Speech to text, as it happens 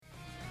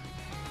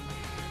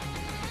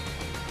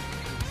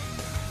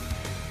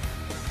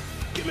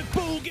Give me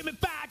food, give me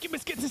fire, give me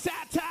skits and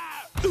satire.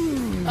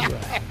 Ooh.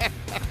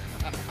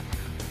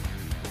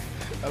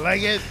 I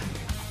like it.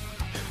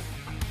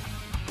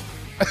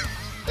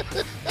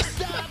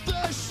 Start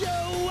the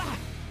show.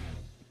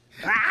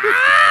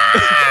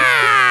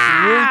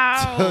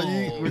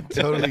 We're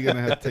totally going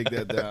to have to take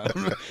that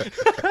down.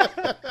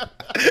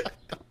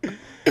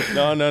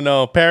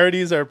 No.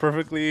 Parodies are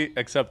perfectly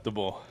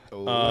acceptable.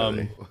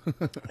 Really?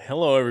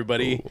 Hello,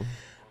 everybody.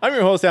 I'm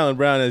your host, Alan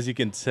Brown. As you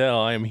can tell,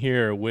 I am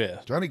here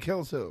with Johnny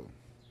Kelso.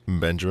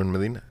 Benjamin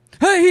Medina.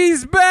 Hey,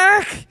 he's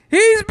back!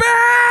 He's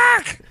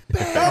back!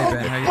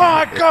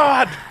 By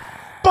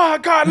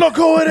God, look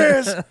who it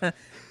is!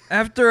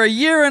 After a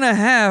year and a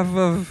half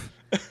of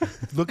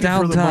Looking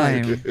for the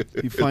downtime,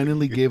 mic. He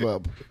finally gave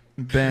up.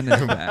 Ben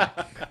is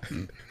back.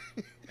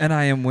 And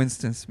I am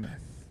Winston Smith.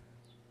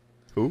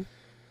 Who?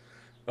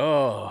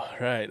 Oh,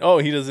 right. Oh,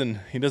 he doesn't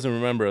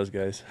remember us,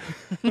 guys.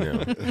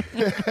 Yeah.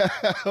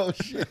 Oh,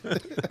 shit.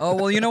 Oh,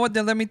 well, you know what?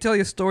 Then let me tell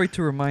you a story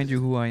to remind you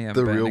who I am,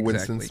 The Ben, real exactly.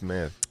 Winston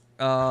Smith.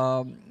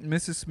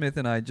 Mrs. Smith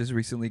and I just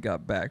recently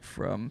got back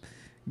from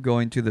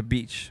going to the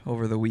beach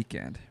over the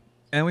weekend.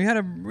 And we had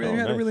a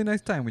really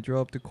nice time. We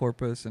drove up to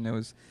Corpus, and it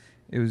was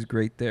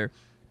great there.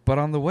 But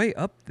on the way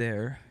up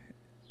there,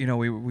 you know,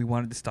 we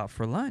wanted to stop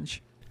for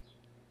lunch.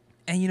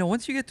 And, you know,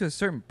 once you get to a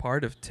certain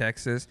part of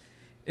Texas,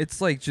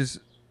 it's like just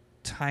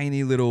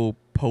tiny little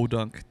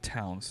podunk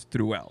towns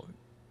throughout,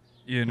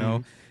 you know?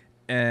 Mm-hmm.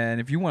 And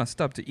if you want to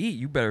stop to eat,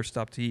 you better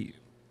stop to eat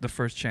the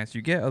first chance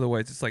you get.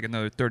 Otherwise, it's like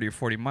another 30 or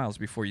 40 miles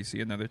before you see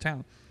another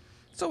town.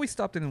 So we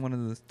stopped in one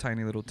of the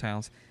tiny little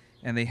towns,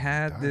 and they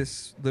had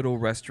this little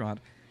restaurant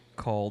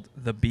called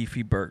the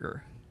Beefy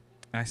Burger.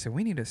 And I said,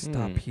 we need to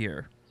stop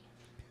here.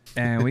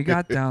 And we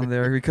got down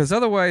there because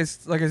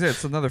otherwise, like I said,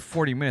 it's another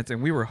 40 minutes,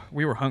 and we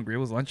were hungry. It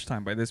was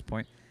lunchtime by this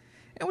point.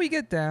 And we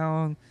get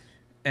down,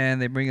 and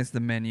they bring us the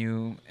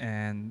menu,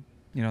 and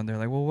you know, they're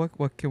like, well,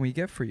 what can we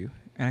get for you?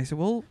 And I said,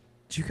 well,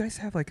 do you guys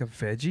have like a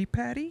veggie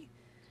patty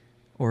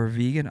or a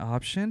vegan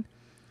option?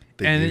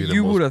 And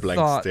you would have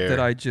thought that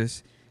I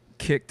just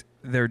kicked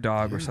their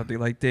dog or something.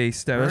 Like they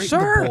stared,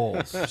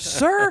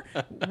 sir,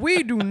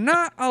 we do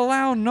not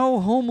allow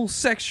no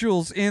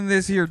homosexuals in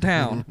this here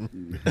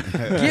town.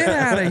 Get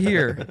out of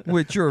here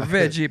with your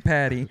veggie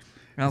patty. And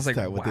I was like,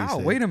 wow,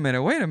 wait a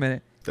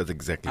minute. That's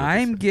exactly what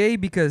I'm gay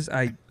because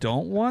I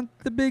don't want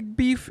the big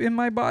beef in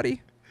my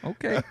body.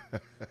 Okay.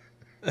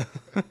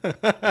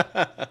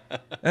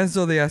 And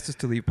so they asked us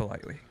to leave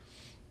politely.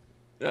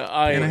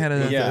 And I had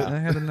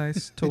a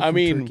nice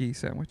tofu turkey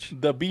sandwich.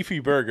 The Beefy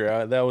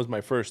Burger, that was my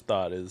first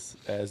thought. Is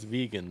as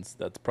vegans,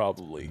 that's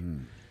probably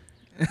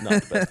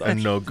not the best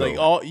option. No go. Like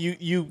all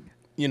you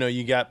know,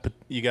 you got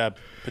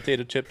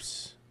potato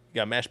chips,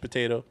 you got mashed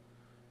potato,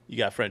 you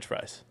got French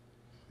fries,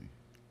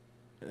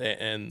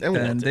 and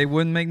they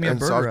wouldn't make me a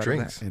burger soft out of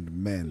drinks. that.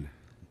 And men.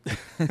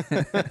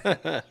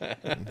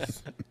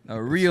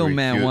 A real Sweet,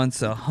 man cute.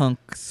 wants a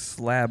hunk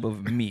slab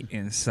of meat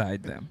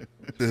inside them.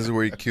 This is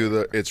where you cue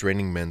the "It's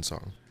Raining Men"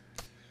 song.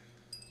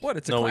 What?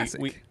 It's a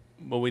classic. We'd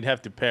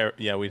have to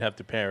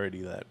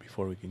parody that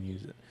before we can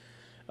use it.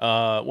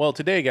 Well,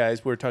 today,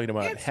 guys, we're talking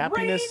about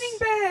happiness.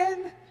 It's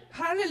raining, Ben.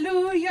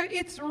 Hallelujah,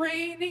 it's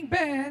raining,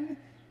 Ben.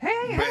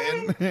 Hey,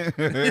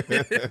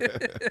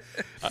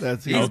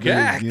 That's He's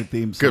back. new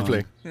theme song. Good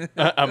play.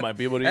 I might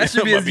be able to. That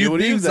should be I his might be able new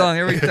to theme use song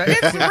that. every time.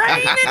 It's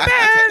raining,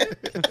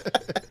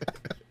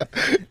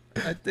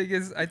 Ben.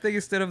 I think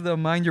instead of the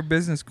Mind Your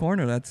Business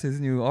corner, that's his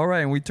new. All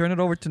right, and we turn it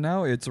over to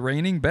now. It's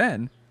raining,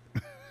 Ben.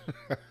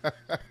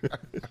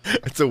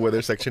 It's a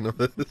weather section of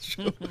the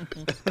show.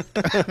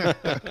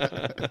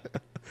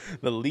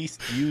 The least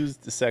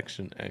used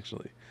section,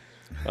 actually.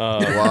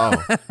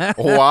 Wow.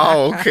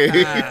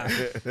 Okay.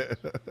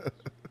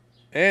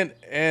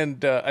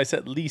 And I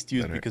said least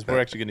used because we're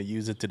actually going to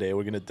use it today.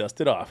 We're going to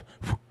dust it off.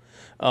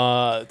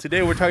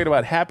 Today we're talking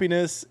about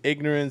happiness,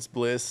 ignorance,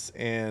 bliss,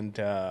 and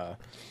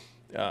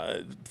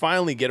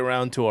finally get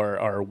around to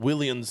our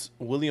Williams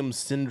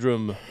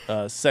syndrome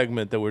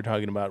segment that we're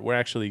talking about. We're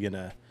actually going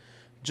to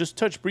just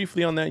touch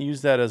briefly on that,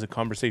 use that as a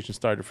conversation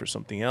starter for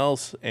something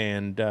else,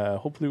 and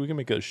hopefully we can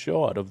make a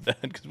show out of that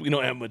because we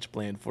don't have much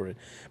planned for it.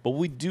 But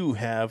we do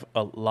have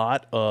a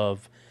lot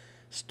of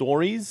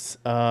stories,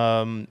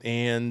 and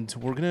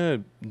we're going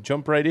to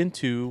jump right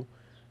into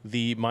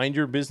the Mind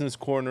Your Business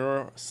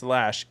Corner /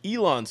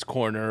 Elon's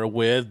Corner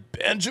with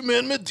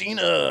Benjamin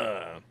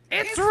Medina.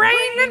 it's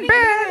raining,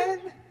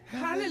 Ben.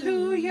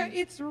 Hallelujah,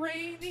 it's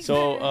raining.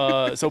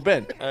 So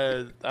Ben,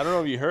 I don't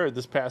know if you heard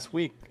this past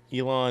week,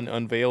 Elon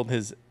unveiled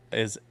his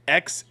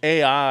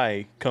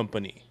XAI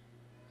company.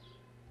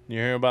 You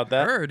hear about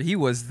that? Heard he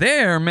was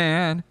there,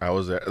 man. I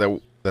was there. Why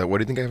do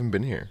you think I haven't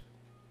been here?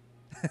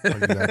 Are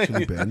you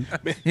actually Ben?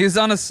 He was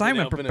on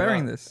assignment Been up and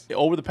preparing around. this.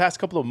 Over the past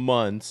couple of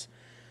months,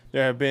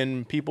 there have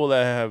been people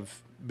that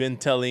have been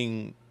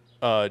telling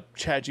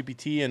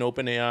ChatGPT and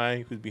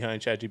OpenAI, who's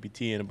behind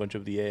ChatGPT and a bunch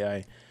of the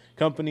AI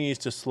companies,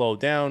 to slow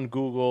down.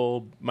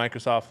 Google,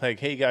 Microsoft, like,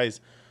 hey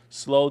guys,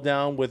 slow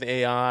down with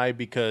AI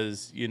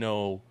because, you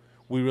know,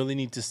 we really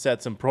need to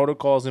set some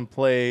protocols in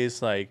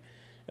place. Like,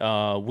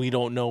 We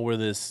don't know where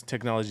this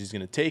technology is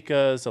going to take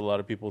us. A lot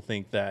of people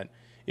think that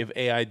if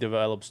AI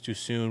develops too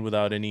soon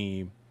without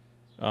any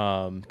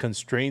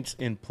constraints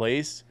in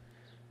place,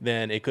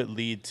 then it could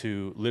lead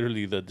to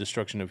literally the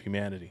destruction of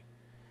humanity.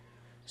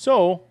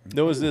 So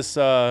there was this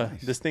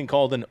this thing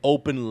called an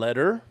open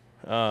letter,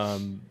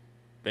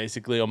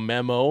 basically a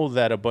memo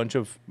that a bunch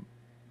of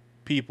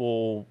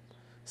people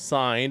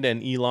signed,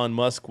 and Elon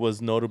Musk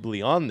was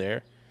notably on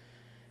there.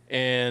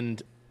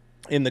 And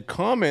in the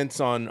comments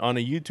on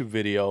a YouTube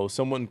video,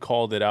 someone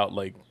called it out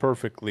like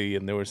perfectly,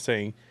 and they were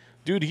saying,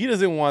 dude, he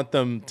doesn't want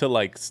them to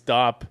like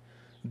stop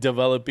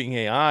developing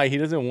AI. He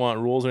doesn't want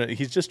rules or anything.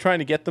 He's just trying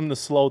to get them to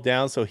slow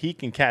down so he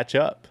can catch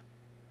up.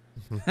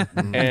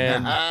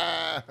 And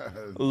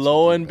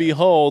lo and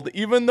behold,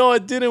 even though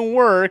it didn't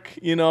work,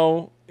 you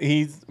know,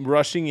 he's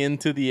rushing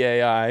into the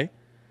AI.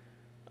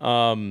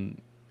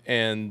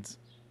 And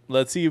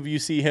let's see if you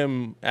see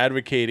him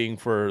advocating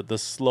for the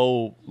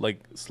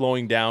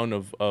slowing down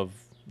of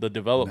the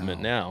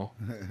development now.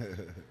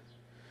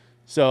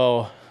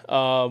 So,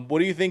 what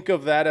do you think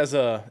of that as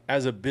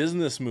a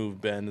business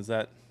move, Ben?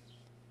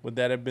 Would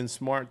that have been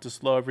smart to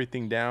slow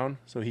everything down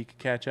so he could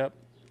catch up?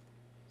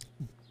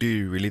 Do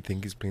you really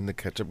think he's playing the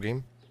catch-up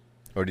game?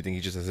 Or do you think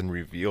he just hasn't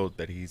revealed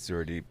that he's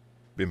already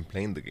been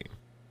playing the game?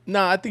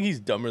 Nah, I think he's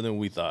dumber than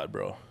we thought,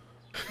 bro.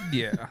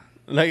 Yeah.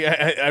 Like,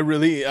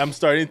 I'm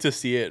starting to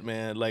see it,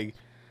 man. Like,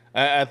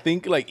 I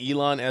think, like,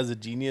 Elon as a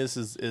genius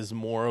is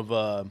more of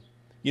a,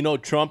 you know,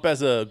 Trump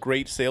as a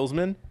great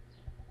salesman.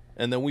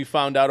 And then we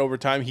found out over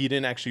time he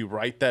didn't actually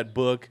write that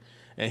book,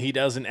 and he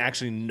doesn't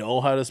actually know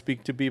how to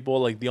speak to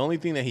people. Like, the only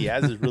thing that he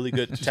has is really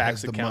good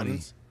tax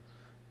accountants.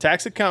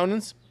 Tax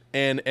accountants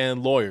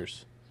and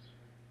lawyers.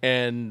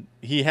 And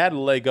he had a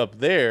leg up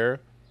there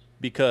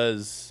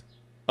because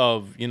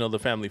of, you know, the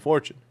family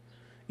fortune.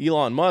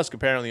 Elon Musk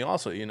apparently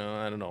also, you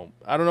know, I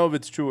don't know if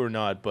it's true or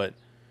not, but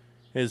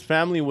his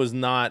family was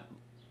not,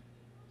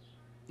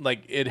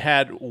 like, it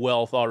had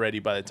wealth already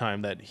by the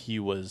time that he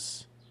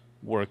was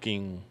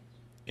working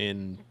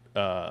in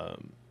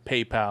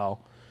PayPal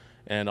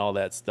and all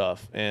that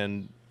stuff.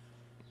 And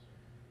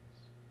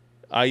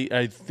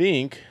I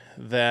think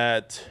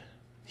that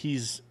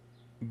he's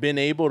been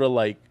able to,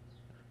 like,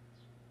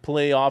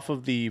 play off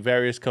of the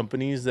various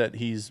companies that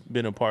he's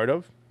been a part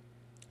of.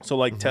 So,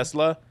 like,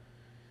 Tesla,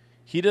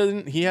 he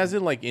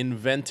hasn't like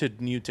invented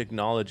new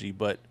technology,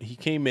 but he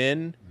came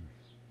in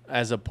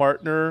as a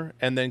partner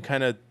and then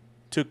kind of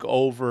took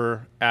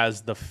over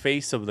as the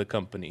face of the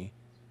company.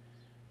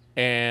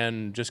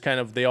 And just kind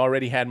of, they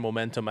already had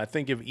momentum. I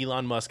think if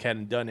Elon Musk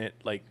hadn't done it,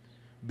 like,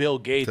 Bill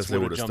Gates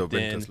would have jumped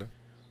in. Tesla.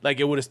 Like,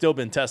 it would have still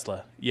been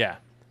Tesla, yeah.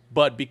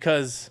 But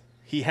because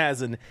he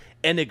has an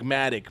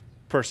enigmatic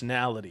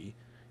personality,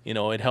 you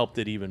know, it helped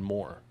it even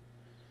more.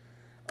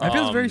 I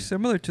feel it's very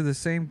similar to the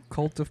same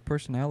cult of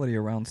personality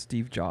around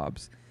Steve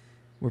Jobs,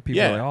 where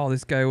people are like, "Oh,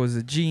 this guy was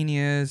a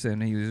genius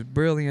and he was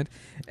brilliant."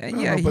 And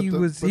he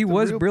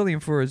was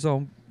brilliant for his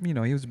own. You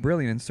know, he was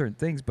brilliant in certain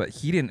things, but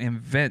he didn't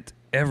invent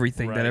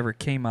everything that ever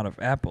came out of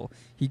Apple.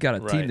 He got a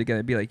team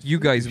together and be like, "You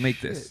guys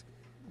make this,"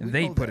 and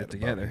they put it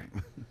together.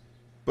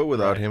 But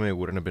without him, it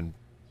wouldn't have been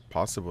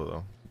possible,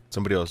 though.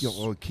 Somebody else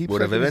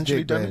would have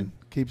eventually done it.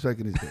 Keep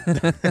sucking his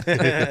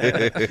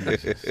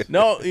dick.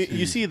 No,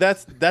 you see,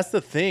 that's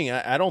the thing.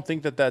 I don't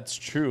think that that's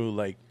true.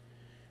 Like,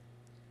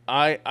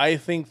 I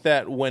think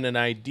that when an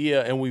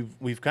idea, and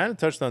we've kind of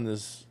touched on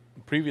this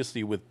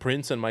previously with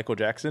Prince and Michael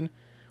Jackson,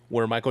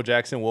 where Michael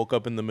Jackson woke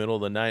up in the middle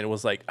of the night and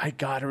was like, I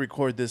gotta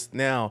record this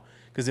now,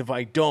 because if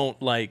I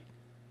don't, like,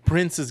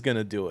 Prince is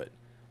gonna do it.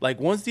 Like,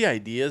 once the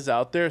idea is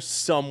out there,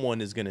 someone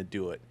is gonna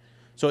do it.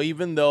 So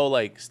even though,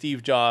 like,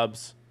 Steve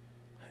Jobs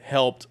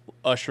helped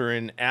usher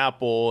in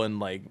Apple and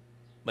like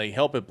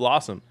help it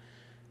blossom,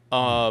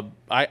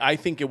 I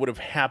think it would have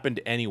happened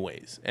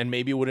anyways, and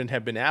maybe it wouldn't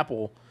have been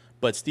Apple,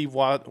 but Steve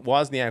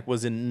Wozniak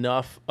was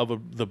enough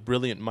of the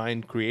brilliant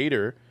mind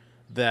creator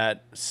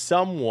that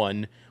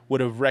someone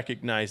would have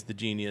recognized the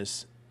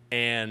genius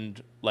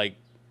and like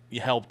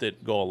helped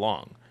it go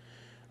along.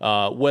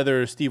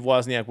 Whether Steve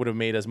Wozniak would have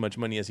made as much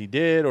money as he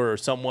did, or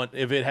someone,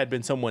 if it had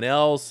been someone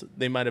else,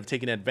 they might have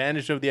taken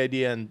advantage of the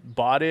idea and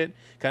bought it.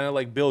 Kind of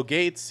like Bill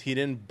Gates, he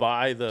didn't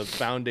buy the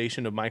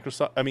foundation of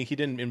Microsoft. I mean, he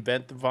didn't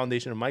invent the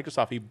foundation of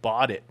Microsoft. He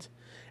bought it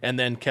and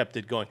then kept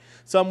it going.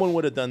 Someone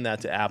would have done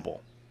that to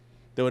Apple.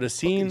 They would have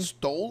seen,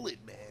 stole it,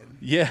 man.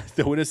 Yeah,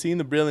 they would have seen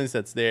the brilliance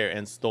that's there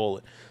and stole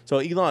it. So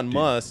Elon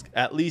Musk,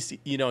 at least,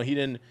 you know,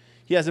 he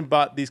hasn't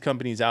bought these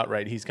companies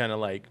outright. He's kind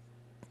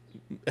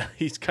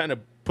of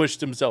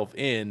pushed himself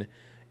in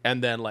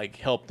and then like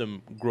helped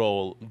them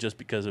grow just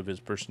because of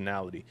his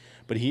personality.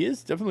 But he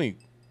is definitely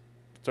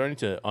starting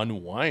to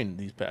unwind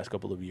these past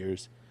couple of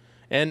years.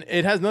 And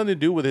it has nothing to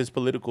do with his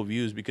political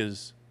views,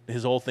 because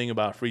his whole thing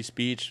about free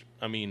speech,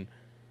 I mean,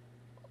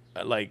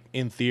 like,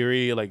 in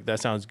theory, like, that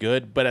sounds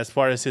good. But as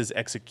far as his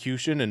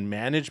execution and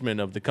management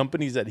of the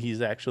companies that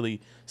he's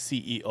actually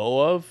CEO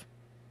of,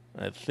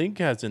 I think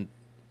it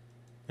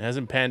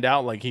hasn't panned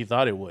out like he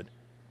thought it would.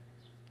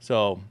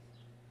 So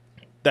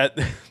that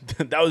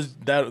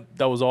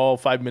that was all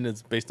 5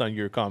 minutes based on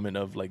your comment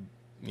of like,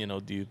 you know,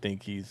 do you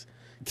think he's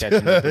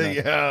catching up?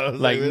 Yeah, I was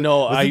Like, no,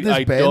 wasn't this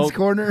I Ben's don't.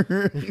 corner.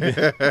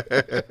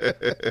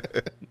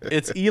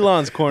 It's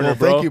Elon's corner, Well,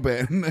 bro. thank you,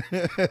 Ben.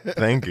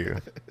 Thank you.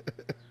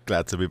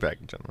 Glad to be back,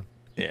 gentlemen.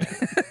 Yeah.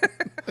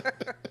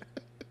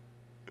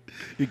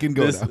 You can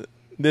go This,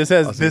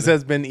 now. this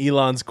has been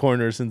Elon's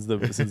corner since the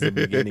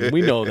beginning.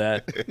 We know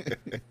that.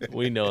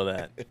 We know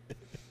that.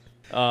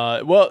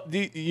 Well,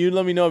 you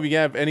let me know if you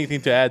have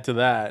anything to add to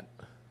that.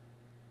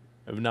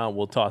 If not,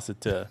 we'll toss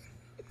it to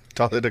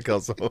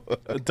Kelso.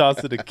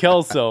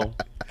 Kelso.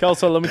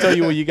 Kelso, let me tell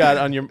you what you got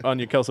on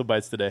your Kelso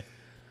bites today.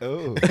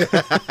 Oh.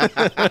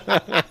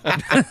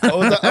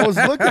 I was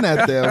looking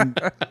at them,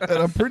 and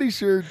I'm pretty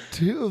sure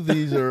 2 of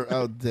these are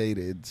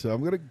outdated. So I'm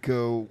going to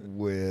go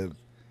with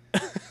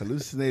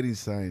hallucinating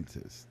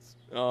scientists.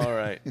 All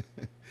right.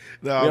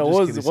 No, Yeah, I'm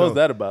what just was kidding.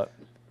 that about?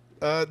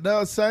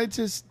 No,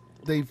 scientists,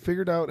 they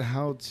figured out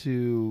how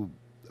to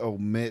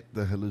omit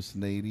the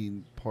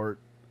hallucinating part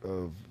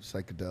of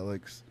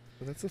psychedelics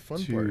That's the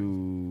fun part.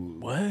 to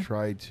What?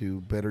 try to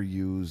better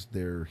use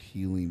their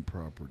healing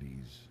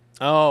properties.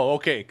 Oh,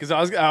 okay. Because I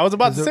was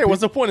about to Is say, it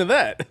what's the point of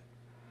that?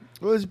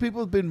 Well, as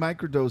people have been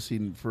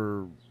microdosing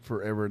for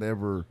forever and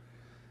ever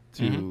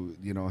to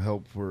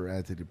help for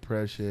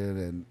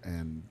antidepressant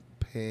and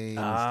pain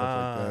and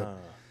stuff like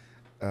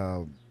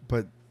that.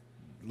 But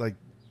like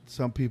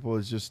some people,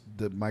 it's just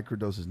the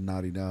microdose is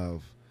not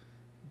enough.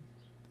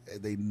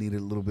 They need a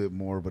little bit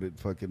more, but it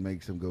fucking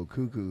makes them go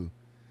cuckoo.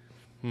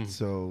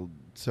 So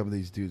some of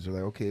these dudes are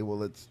like, okay, well,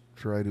 let's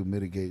try to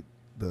mitigate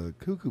the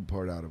cuckoo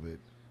part out of it,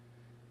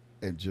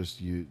 and just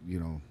you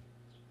know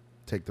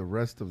take the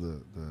rest of the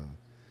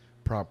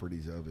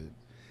properties of it.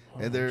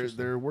 And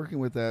they're working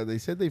with that. They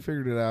said they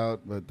figured it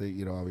out, but they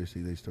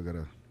obviously they still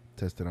gotta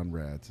test it on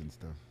rats and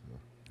stuff. So.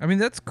 I mean,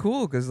 that's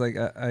cool because like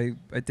I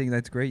think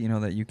that's great. You know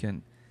that you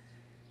can,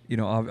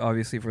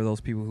 obviously for those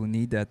people who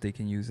need that, they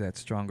can use that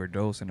stronger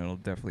dose, and it'll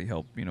definitely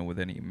help. With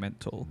any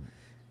mental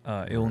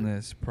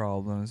illness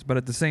problems. But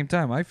at the same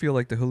time, I feel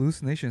like the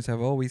hallucinations have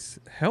always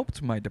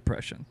helped my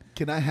depression.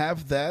 Can I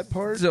have that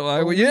part? So I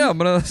feel like I'm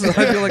gonna lose it.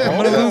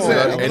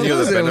 I'm gonna Any of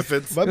lose the it.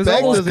 benefits? My There's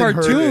back all those doesn't hurt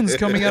cartoons it.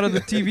 coming out of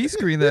the TV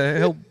screen that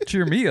help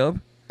cheer me up.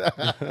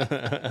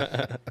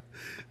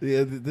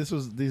 Yeah,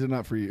 these are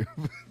not for you.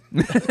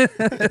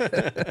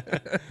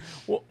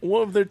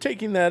 Well, if they're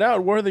taking that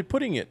out, where are they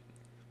putting it?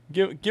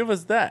 Give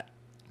us that.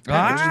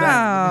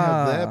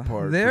 have that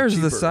part for there's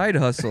the cheaper. side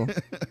hustle.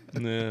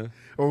 Yeah.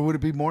 Or would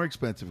it be more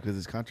expensive because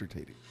it's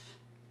contractating?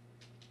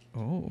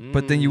 Oh,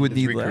 but then you would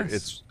need It's,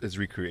 less. it's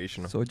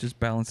recreational. So it just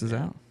balances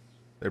out.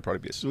 There'd probably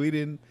be a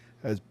Sweden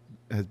has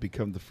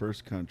become the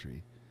first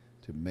country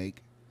to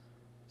make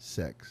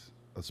sex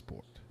a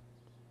sport.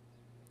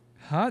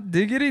 Hot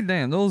diggity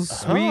damn! Those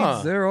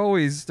Swedes, they're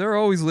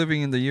always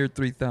living in the year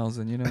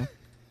 3000.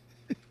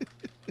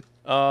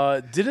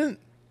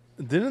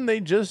 Didn't they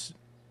just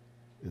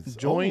It's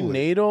join over.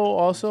 NATO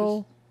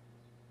also?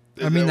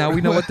 I mean, now we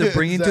know what they're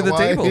bringing Is to that the why?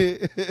 table.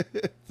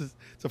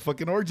 It's a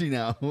fucking orgy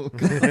now.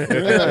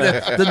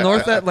 The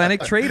North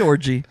Atlantic trade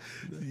orgy.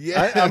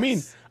 Yes. I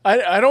mean,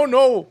 I don't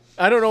know.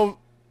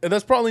 And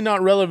that's probably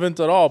not relevant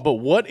at all. But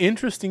what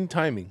interesting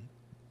timing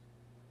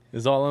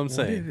is all I'm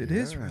saying. It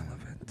is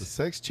relevant. the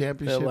sex They're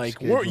championship.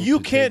 like, you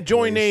can't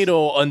join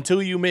NATO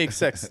until you make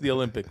sex the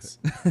Olympics.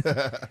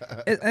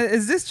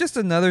 Is this just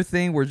another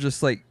thing where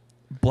just like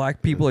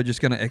black people are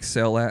just gonna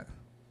excel at?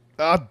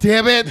 Oh,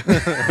 damn it!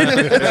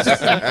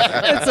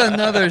 It's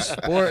another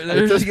sport.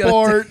 They're It's a just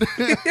gonna sport.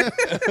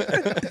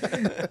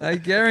 I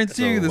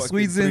guarantee you, the fucking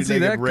Swedes didn't see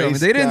that three-legged coming. race,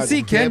 They didn't God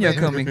see damn Kenya it.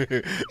 coming.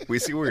 We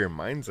see where your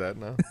mind's at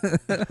now.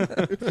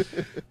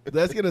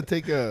 That's gonna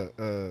take a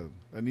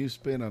new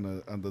spin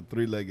on the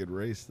three-legged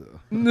race, though.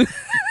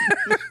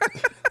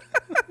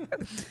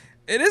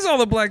 It is all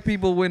the black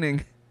people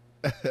winning.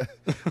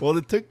 Well,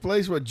 it took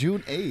place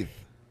June 8th.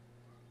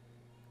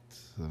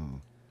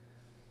 So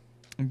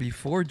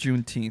Before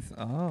Juneteenth.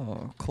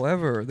 Oh,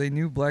 clever. They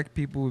knew black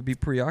people would be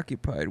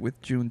preoccupied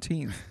with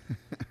Juneteenth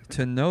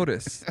to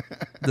notice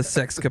the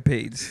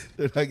sexcapades.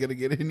 they're not gonna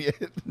get in yet.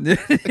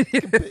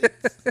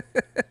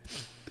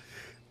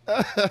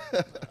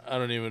 I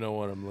don't even know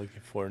what I'm looking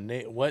for.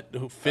 What?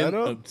 I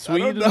don't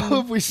Sweden?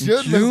 know if we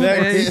should June look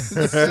for 8th,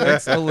 it.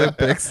 Sex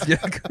Olympics. Yeah,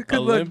 good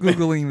luck Olympics.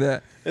 Googling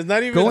that. It's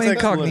not even Go sex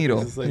incognito,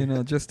 Olympics. It's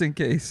like- just in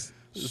case.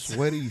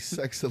 Sweaty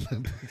sex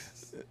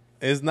Olympics.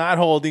 It's not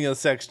holding a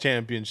sex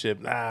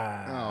championship.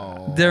 Nah.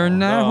 Oh, They're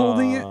not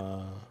holding it?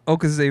 Nah. Oh,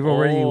 because they've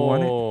already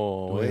won it?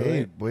 Oh,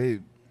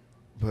 wait,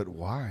 but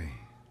why?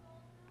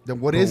 Then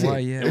what But is why,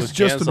 it? yeah. It It's was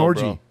just an canceled,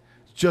 orgy. bro.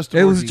 It's just an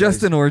It orgy, was just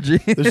guys. an orgy.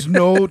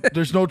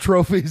 There's no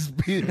trophies.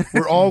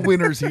 We're all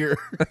winners here.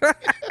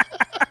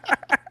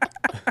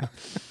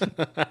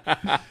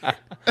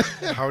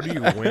 How do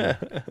you win?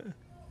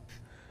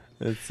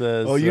 It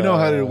says. Oh, you know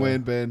how to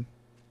win, Ben.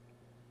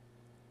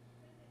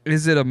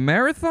 Is it a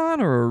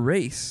marathon or a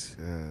race?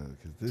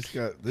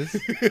 Because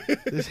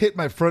this hit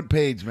my front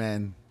page,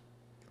 man.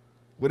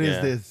 What is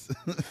Yeah. this?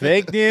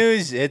 Fake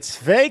news. It's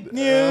fake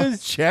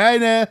news.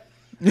 China.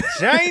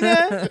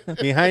 China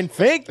behind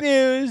fake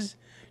news,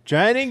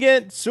 trying to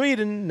get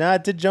Sweden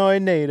not to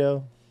join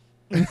NATO.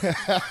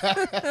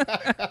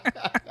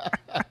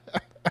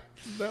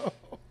 No.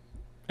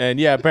 And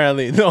yeah,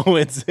 apparently, no,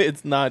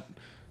 it's not.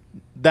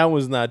 That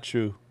was not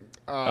true.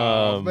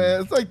 Oh,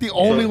 man, it's like the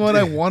only one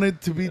I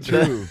wanted to be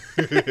true.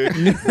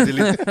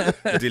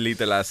 delete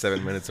the last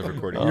 7 minutes of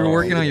recording. You're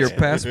working on your yeah.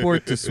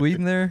 passport to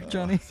Sweden there,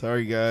 Johnny?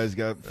 Sorry, guys.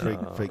 Got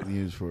fake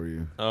news for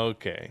you.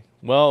 Okay.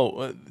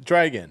 Well,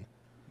 try again.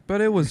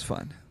 But it was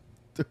fun.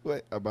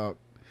 Wait, about.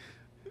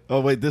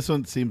 Oh, wait. This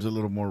one seems a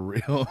little more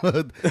real.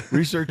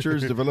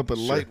 Researchers develop a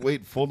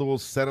lightweight foldable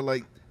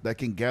satellite that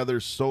can gather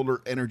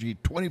solar energy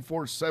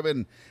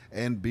 24/7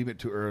 and beam it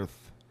to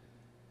Earth.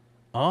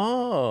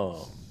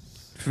 Oh.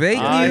 Fake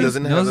It news.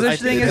 doesn't No have such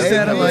the thing as same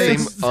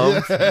satellites. No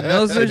It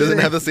such doesn't thing.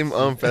 have the same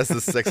as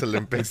the Sex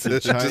Olympics.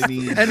 It's just-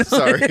 Chinese. I know.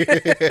 Sorry.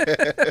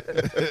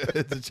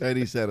 It's a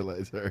Chinese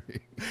satellite. Sorry.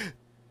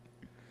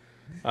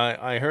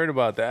 I heard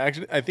about that.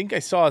 Actually, I think I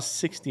saw a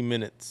 60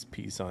 Minutes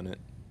piece on it.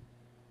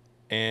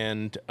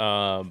 And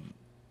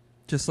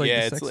Just like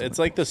yeah, the sex it's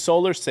like the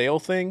solar sail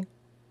thing.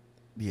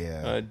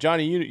 Yeah.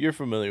 Johnny, you're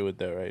familiar with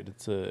that, right?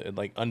 It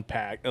like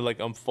it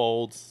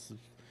unfolds.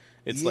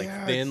 It's like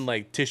Yeah, thin, it's-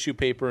 like tissue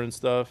paper and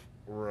stuff.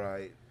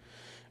 right.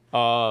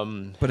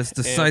 But it's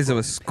the and- size of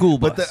a school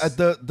bus. But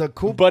the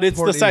cool. But it's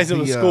part the size is of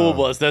a school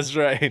bus. That's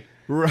right.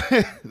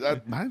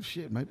 Right. My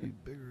shit might be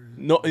bigger.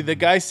 No, the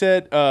guy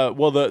said.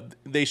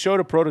 They showed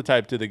a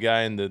prototype to the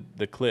guy in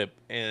the clip,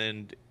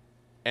 and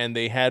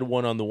they had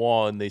one on the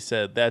wall, and they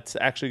said that's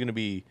actually going to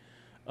be.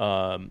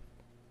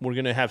 We're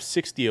going to have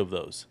 60 of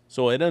those,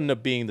 so it ended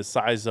up being the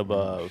size of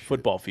a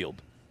football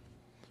field.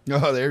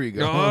 Oh, there you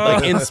go.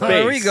 Like in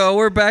There we space. go.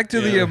 We're back to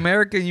the Yeah.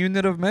 American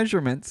unit of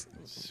measurements.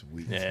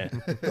 Sweet. Yeah,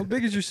 How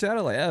big is your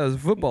satellite? Yeah, it was a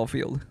football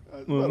field.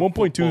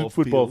 1.2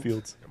 football field.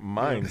 fields.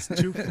 Mine's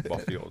 2 football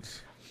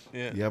fields.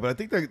 Yeah, but I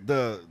think that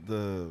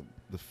the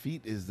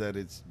feat is that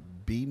it's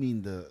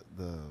beaming the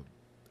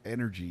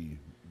energy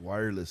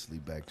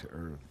wirelessly back to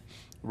Earth.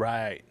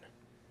 Right. I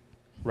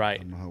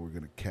Right. don't know how we're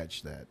gonna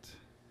catch that.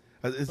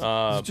 Is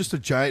it just a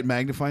giant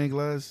magnifying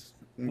glass?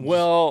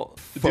 Well,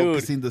 dude.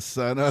 Focusing the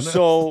sun on us?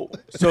 So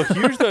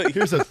here's the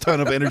Here's a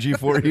ton of energy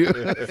for you.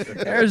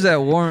 There's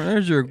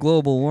There's your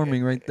global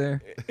warming right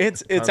there.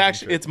 it's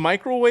actually it's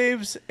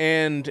microwaves,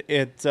 and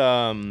there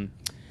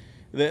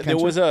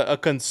was a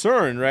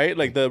concern, right?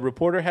 Like the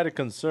reporter had a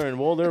concern.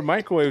 Well, they're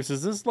microwaves.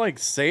 Is this like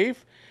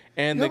safe?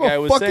 And You the have guy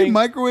a was fucking saying,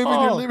 microwave in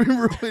your "Oh." living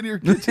room, in your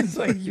kitchen. It's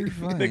like You're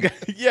fine. the guy,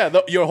 yeah,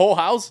 your whole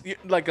house,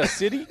 like a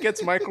city,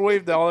 gets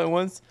microwaved all at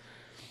once.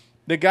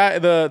 The guy,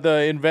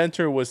 the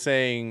inventor was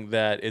saying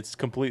that it's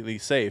completely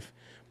safe,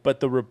 but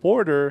the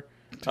reporter,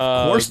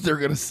 Of course, they're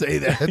gonna say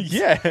that.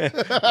 yeah,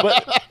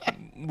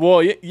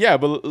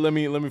 but let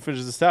me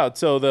finish this out.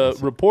 So the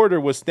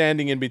reporter was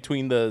standing in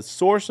between the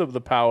source of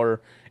the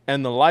power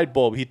and the light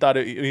bulb.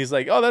 He's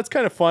like, oh, that's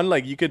kind of fun.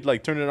 Like you could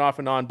like turn it off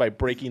and on by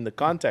breaking the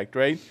contact,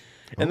 right?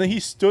 And then he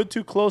stood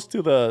too close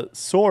to the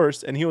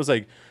source, and he was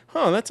like,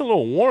 "Huh, that's a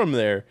little warm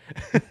there."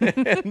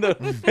 and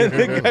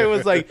the guy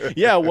was like,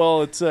 "Yeah,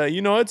 well, it's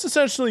it's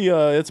essentially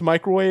it's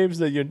microwaves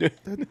that you're doing,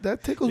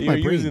 That tickles you're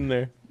my brain. using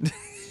there."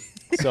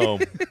 So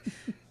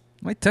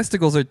My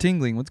testicles are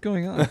tingling. What's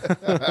going on?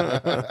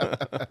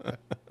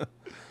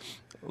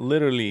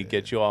 literally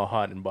get you all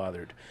hot and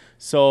bothered.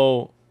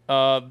 So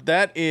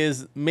that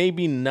is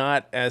maybe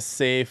not as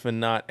safe and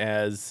not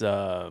as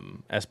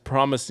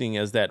promising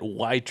as that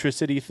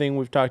Whitricity thing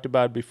we've talked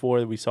about before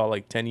that we saw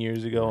like 10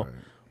 years ago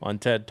on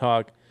TED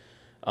Talk.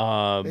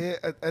 Yeah,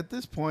 at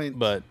this point,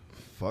 But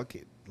fuck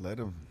it, let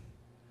them.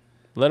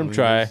 let them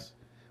try.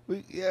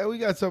 We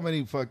got so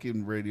many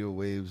fucking radio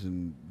waves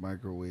and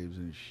microwaves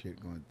and shit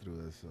going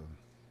through us.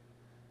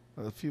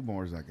 So a few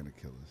more is not gonna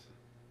kill us.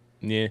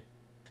 Yeah.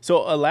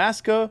 So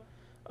Alaska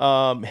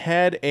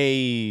had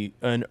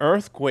an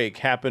earthquake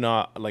happen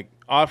like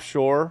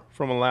offshore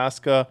from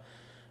Alaska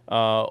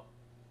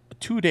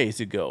 2 days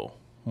ago,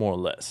 more or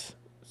less.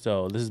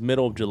 So this is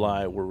middle of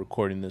July. We're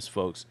recording this,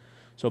 folks.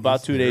 So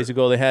about 2 days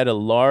ago, they had a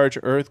large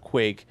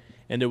earthquake,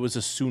 and there was a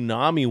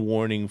tsunami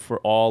warning for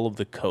all of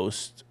the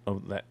coast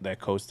of that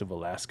coast of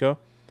Alaska.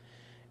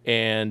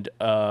 And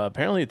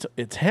apparently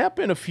it's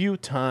happened a few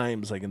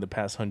times, like in the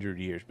past 100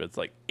 years, but it's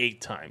like 8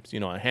 times,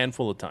 a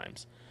handful of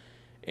times.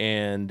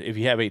 And if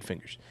you have 8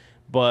 fingers,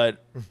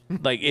 but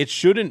like it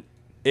shouldn't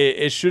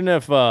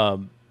have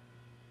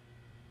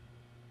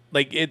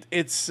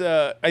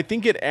I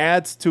think it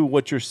adds to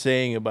what you're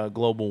saying about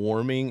global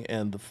warming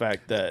and the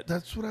fact that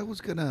That's what I was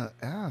gonna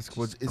ask.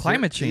 Is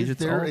Climate change, Is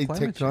it's there all a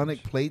climate tectonic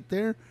change. plate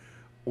there,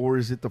 or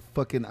is it the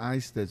fucking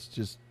ice that's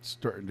just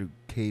starting to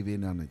cave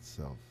in on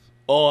itself?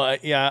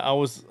 yeah, I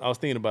was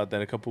thinking about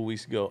that a couple of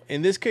weeks ago.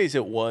 In this case,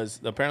 it was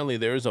apparently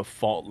there is a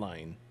fault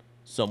line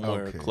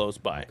somewhere Okay, close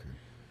by. okay.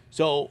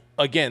 So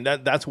again,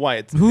 that's why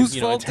it's Whose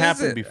it's fault is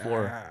happened it?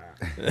 before.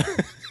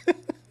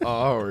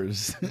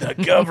 Ours. The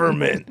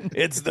government.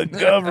 It's the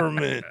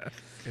government.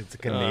 It's a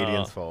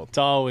Canadian's fault. It's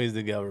always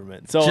the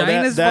government. So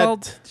China's that,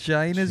 fault.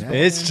 China's fault.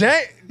 It's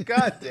China.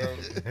 God damn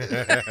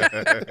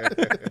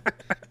it.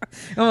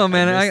 Come on,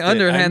 man. I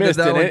underhanded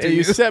that one to You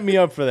you. set me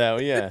up for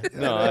that. Yeah.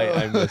 No,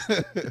 I missed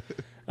it.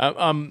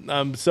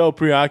 I'm so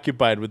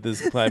preoccupied with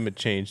this climate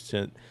change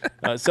shit.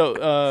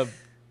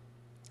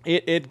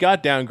 It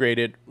got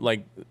downgraded.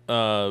 Like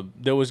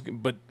there was,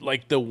 but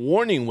like the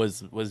warning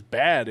was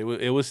bad.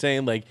 It was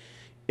saying like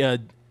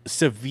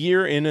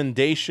severe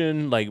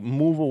inundation, like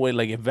move away,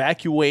 like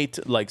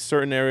evacuate like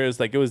certain areas.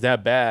 Like it was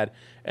that bad.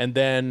 And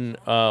then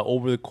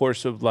over the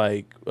course of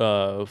like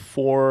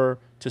 4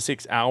 to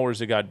 6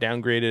 hours, it got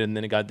downgraded, and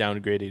then it got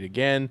downgraded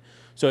again.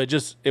 So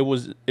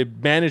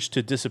it managed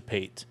to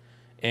dissipate,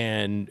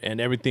 and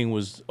everything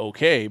was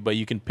okay. But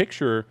you can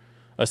picture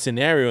a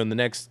scenario in the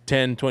next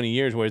 10, 20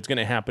 years where it's going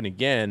to happen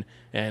again,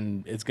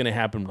 and it's going to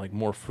happen like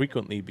more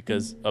frequently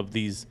because of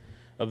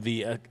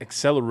the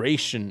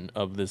acceleration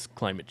of this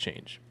climate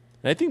change.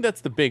 And I think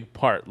that's the big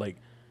part. Like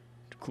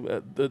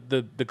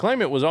the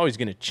climate was always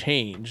going to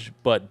change,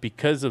 but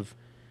because of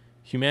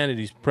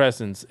humanity's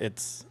presence,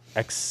 it's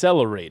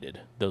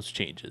accelerated those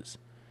changes,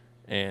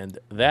 and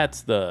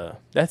that's the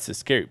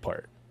scary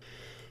part.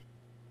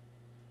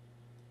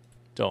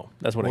 So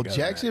that's what I got. Well,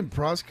 Jackson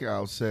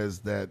Proskauer says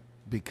that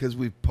because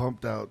we've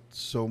pumped out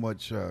so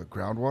much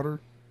groundwater,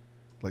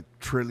 like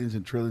trillions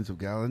and trillions of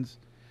gallons,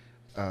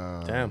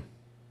 Damn.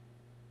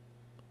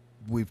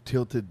 we've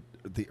tilted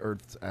the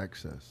Earth's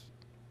axis.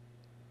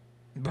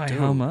 By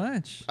how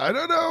much? I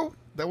don't know.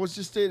 That was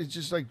just it. It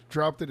just like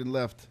dropped it and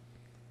left.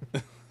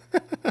 I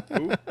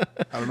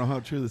don't know how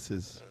true this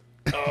is.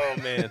 Oh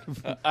man,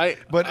 I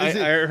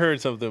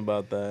heard something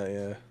about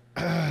that.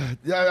 Yeah.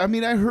 Yeah, I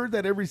mean, I heard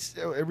that every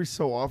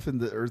so often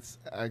the Earth's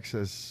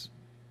axis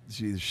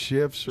either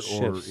shifts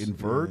or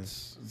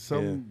inverts,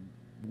 some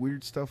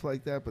weird stuff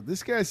like that. But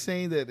this guy's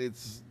saying that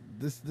it's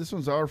this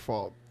one's our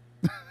fault.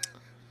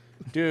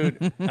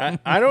 Dude,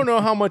 I don't know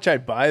how much I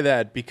buy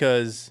that,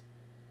 because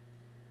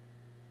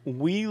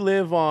we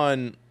live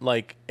on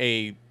like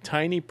a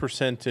tiny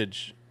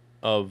percentage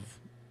of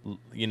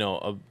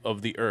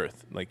the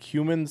earth. Like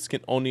humans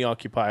can only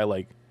occupy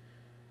like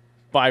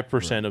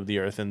 5% of the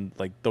earth, and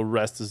like the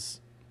rest is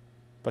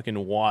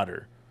fucking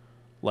water.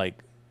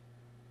 Like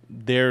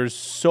there's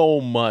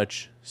so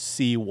much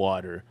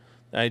seawater.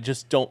 I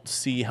just don't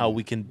see how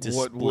we can displace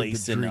what would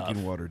the enough.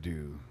 drinking water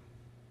do?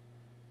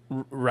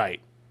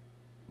 Right.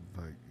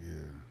 Like,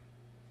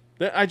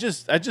 yeah. I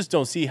just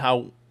don't see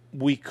how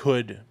we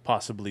could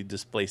possibly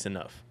displace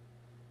enough.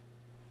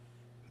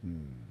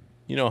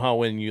 You know how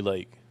when you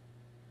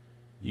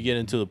get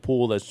into the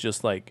pool that's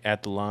just like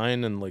at the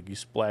line and like you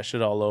splash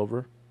it all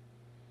over?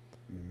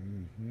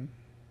 You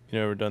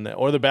never done that?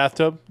 Or the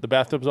bathtub? The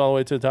bathtub's all the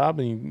way to the top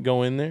and you can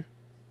go in there?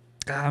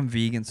 I'm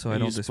vegan, so I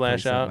don't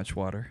displace that much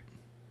water.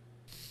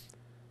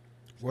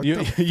 What You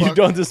the fuck? you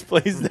don't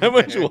displace that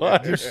much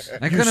water.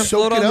 I kind of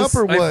soak float it on up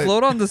or I what?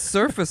 float on the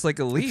surface like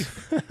a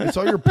leaf. It's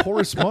all your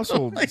porous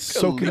muscle Like a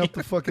soaking up leaf.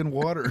 the fucking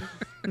water.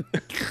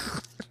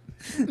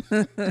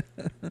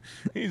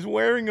 He's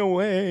wearing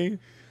away.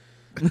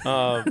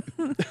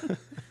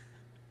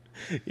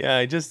 Yeah,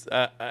 I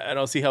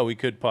don't see how we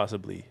could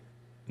possibly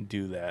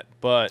do that.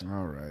 But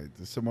All right,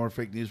 there's some more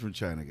fake news from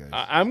China, guys.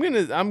 I'm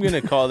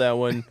gonna call that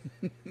one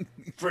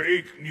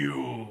fake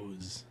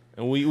news,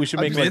 and we should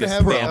make I'm like gonna a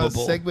have a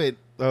scramble. segment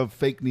of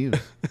fake news.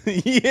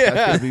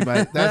 Yeah,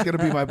 That's gonna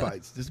be my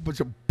bites. Just a bunch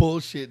of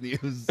bullshit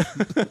news.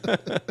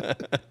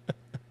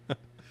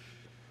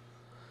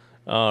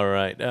 All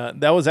right.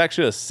 That was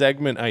actually a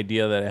segment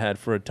idea that I had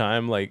for a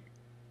time. Like,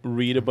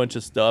 read a bunch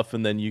of stuff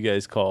and then you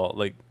guys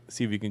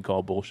see if you can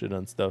call bullshit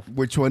on stuff.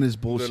 Which one is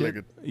bullshit?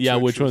 Like Yeah,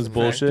 which one's Fact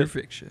or bullshit?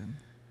 fiction?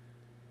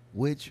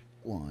 Which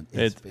one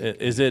is fake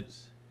Is news? it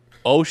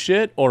oh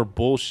shit or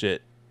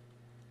bullshit?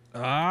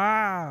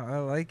 I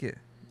like it.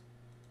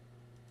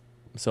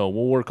 So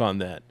we'll work on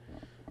that.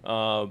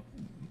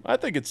 I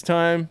think it's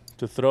time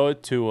to throw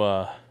it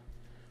to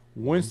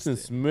Winston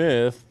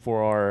Smith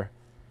for our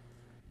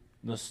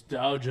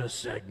nostalgia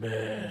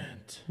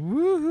segment.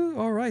 Woohoo!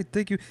 All right,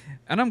 thank you.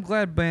 And I'm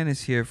glad Ben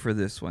is here for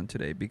this one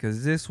today,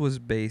 because this was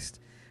based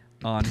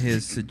on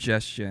his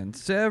suggestion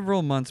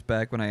several months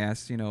back when I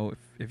asked,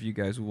 if you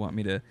guys would want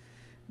me to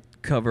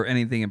cover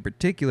anything in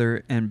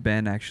particular, and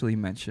Ben actually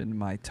mentioned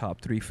my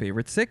top 3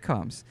 favorite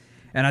sitcoms.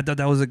 And I thought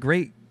that was a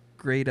great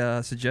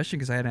suggestion,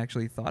 because I hadn't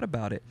actually thought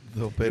about it.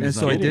 Though Ben And is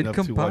so not I old did enough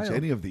to watch compile.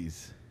 any of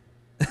these.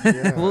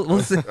 Yeah. We'll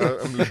see.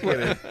 I'm looking at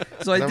it.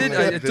 So I And I'm did.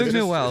 like, it this took me a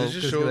just- while this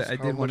just because shows I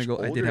how did want to much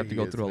go. I did older have to he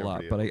go is through a than lot,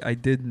 everybody but I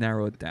did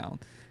narrow it down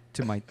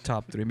to my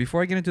top 3. And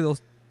before I get into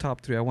those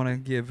top 3, I want to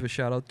give a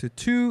shout out to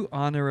 2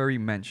 honorary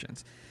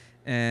mentions,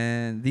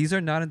 and these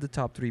are not in the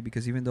top 3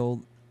 because even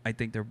though I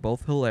think they're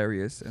both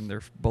hilarious and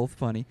they're both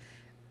funny,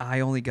 I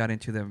only got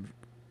into them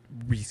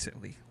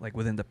recently, like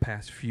within the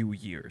past few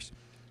years.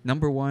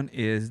 Number 1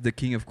 is The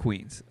King of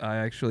Queens. I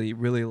actually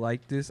really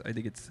like this. I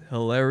think it's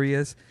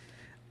hilarious.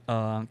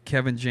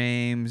 Kevin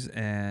James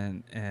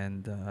and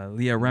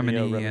Leah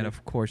Remini, and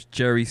of course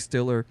Jerry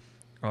Stiller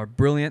are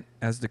brilliant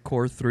as the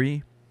core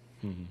 3.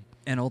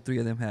 And all three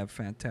of them have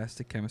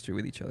fantastic chemistry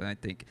with each other. And I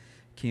think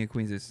King of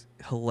Queens is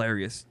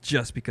hilarious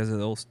just because of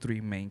those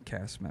three main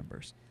cast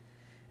members.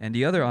 And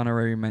the other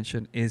honorary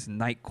mention is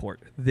Night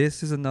Court.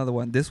 This is another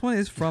one. This one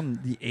is from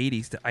the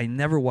 80s that I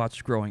never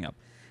watched growing up.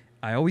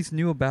 I always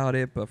knew about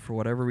it, but for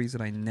whatever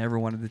reason, I never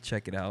wanted to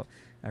check it out.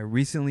 I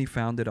recently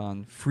found it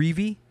on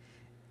Freevee,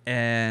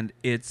 and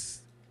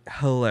it's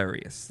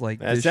hilarious. Like,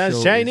 That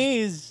sounds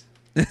Chinese.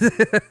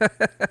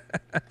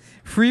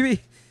 Freevee.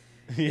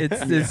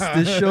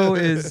 This show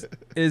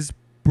is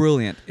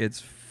brilliant. It's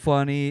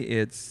funny.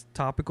 It's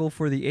topical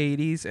for the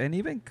 80s, and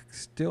even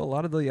still, a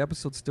lot of the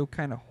episodes still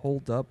kind of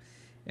hold up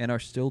and are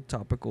still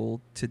topical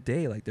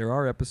today. Like, there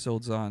are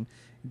episodes on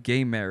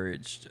gay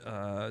marriage,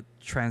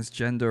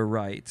 transgender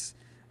rights,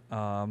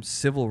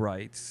 civil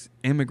rights,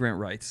 immigrant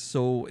rights.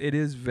 So it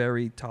is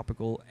very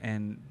topical,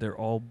 and they're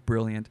all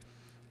brilliant,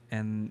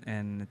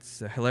 and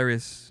it's a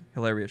hilarious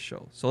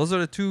show. So those are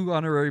the two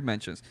honorary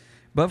mentions.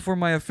 But for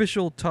my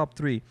official top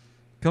three,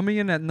 coming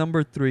in at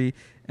number 3,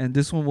 and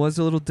this one was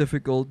a little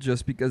difficult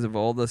just because of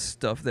all the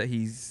stuff that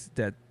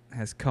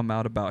has come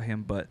out about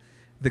him, but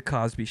The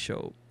Cosby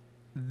Show.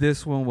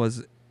 This one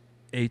was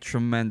a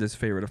tremendous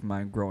favorite of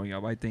mine growing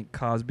up. I think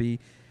Cosby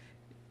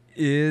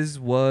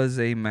was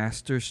a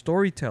master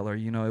storyteller.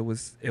 You know, it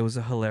was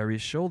a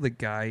hilarious show. The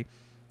guy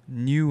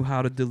knew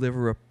how to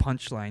deliver a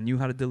punchline, knew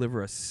how to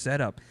deliver a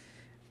setup.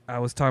 I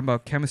was talking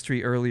about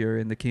chemistry earlier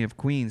in The King of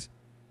Queens.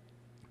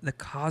 The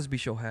Cosby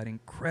Show had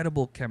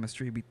incredible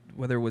chemistry,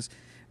 whether it was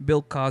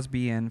Bill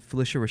Cosby and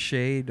Felicia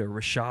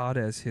Rashad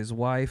as his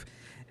wife,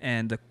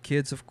 and the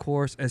kids, of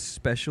course,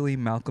 especially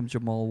Malcolm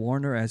Jamal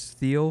Warner as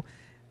Theo.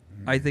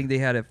 I think they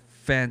had a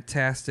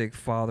fantastic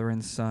father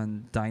and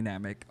son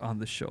dynamic on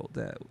the show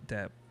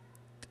that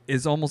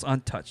is almost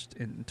untouched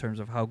in terms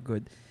of how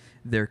good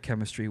their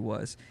chemistry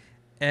was.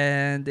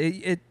 And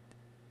it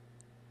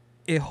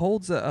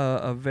holds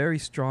a very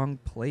strong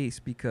place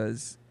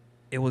because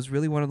it was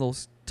really one of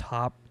those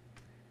top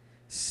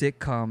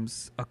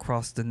sitcoms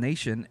across the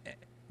nation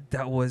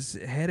that was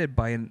headed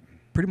by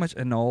pretty much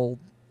an all,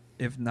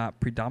 if not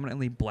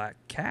predominantly black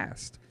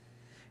cast.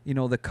 You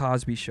know, The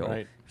Cosby Show,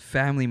 Right.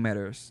 Family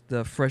Matters,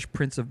 The Fresh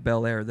Prince of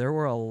Bel-Air. There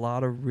were a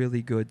lot of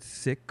really good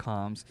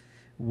sitcoms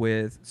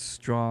with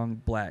strong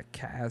black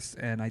casts,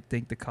 and I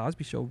think The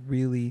Cosby Show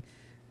really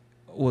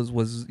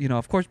was you know,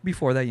 of course,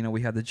 before that, you know,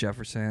 we had the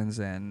Jeffersons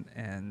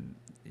and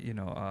you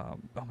know,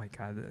 oh my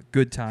God, the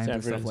Good Times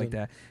and stuff like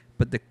that.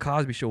 But The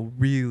Cosby Show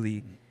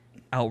really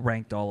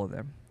outranked all of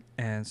them.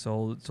 And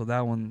so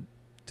that one,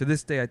 to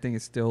this day, I think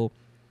is still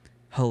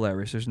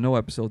hilarious. There's no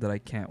episode that I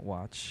can't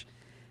watch.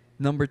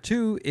 Number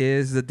 2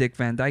 is The Dick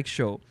Van Dyke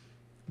Show.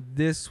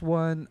 This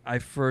one I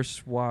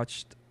first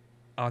watched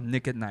on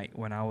Nick at Night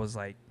when I was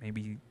like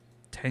maybe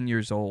 10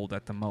 years old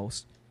at the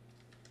most.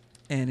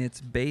 And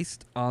it's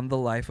based on the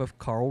life of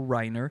Carl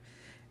Reiner,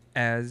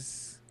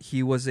 as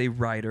he was a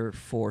writer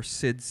for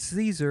Sid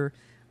Caesar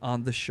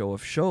on the Show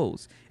of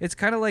Shows. It's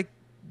kind of like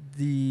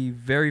the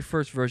very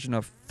first version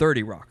of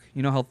 30 Rock.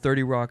 You know how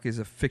 30 Rock is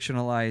a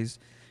fictionalized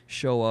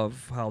show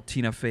of how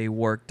Tina Fey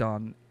worked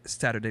on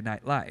Saturday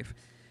Night Live.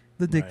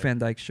 The Dick Van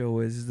Dyke Show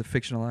is the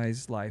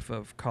fictionalized life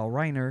of Carl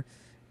Reiner.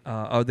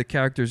 The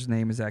character's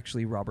name is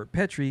actually Robert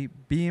Petrie,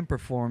 being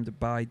performed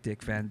by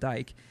Dick Van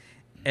Dyke.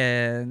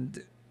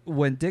 And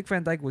when Dick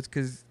Van Dyke was,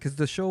 because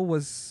the show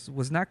was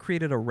not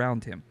created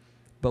around him,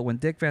 but when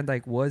Dick Van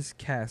Dyke was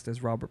cast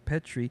as Robert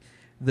Petrie,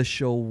 the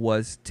show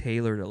was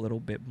tailored a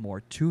little bit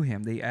more to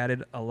him. They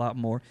added a lot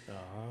more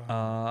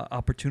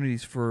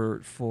opportunities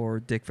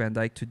for Dick Van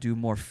Dyke to do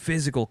more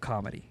physical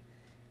comedy.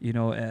 You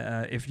know,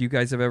 if you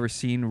guys have ever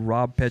seen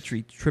Rob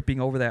Petrie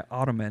tripping over that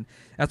ottoman,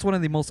 that's one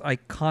of the most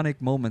iconic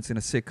moments in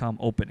a sitcom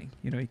opening.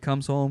 You know, he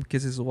comes home,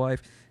 kisses his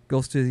wife,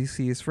 goes to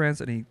see his friends,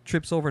 and he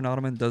trips over an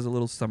ottoman, does a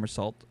little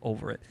somersault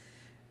over it.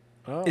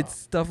 Oh. It's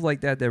stuff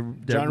like that. That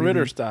John really,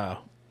 Ritter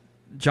style.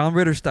 John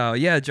Ritter style.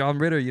 Yeah, John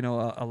Ritter, you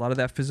know, a lot of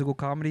that physical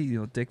comedy, you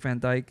know, Dick Van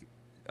Dyke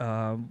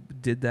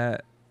did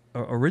that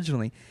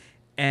originally.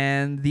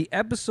 And the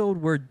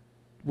episode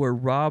where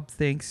Rob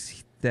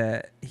thinks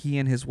that he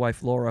and his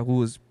wife Laura, who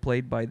was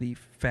played by the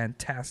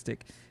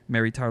fantastic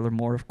Mary Tyler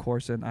Moore, of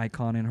course, an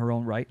icon in her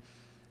own right,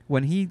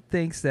 when he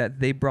thinks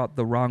that they brought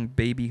the wrong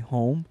baby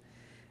home,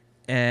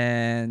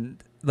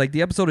 and like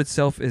the episode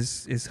itself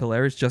is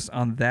hilarious just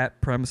on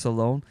that premise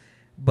alone,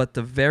 but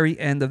the very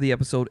end of the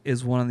episode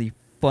is one of the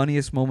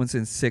funniest moments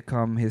in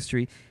sitcom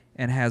history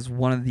and has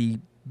one of the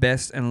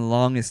best and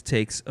longest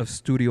takes of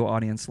studio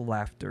audience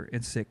laughter in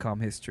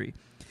sitcom history.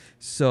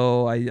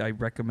 So I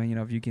recommend, you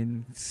know, if you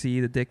can see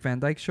the Dick Van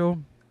Dyke Show,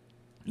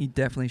 you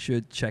definitely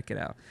should check it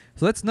out.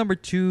 So that's number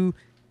 2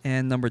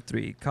 and number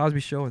 3, Cosby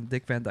Show and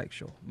Dick Van Dyke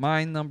Show.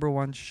 My number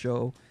 1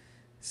 show,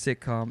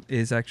 sitcom,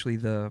 is actually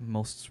the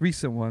most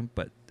recent one,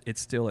 but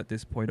it's still at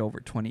this point over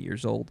 20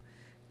 years old,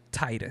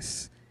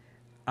 Titus.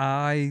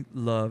 I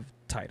love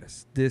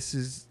Titus. This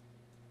is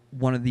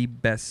one of the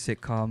best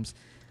sitcoms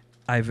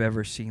I've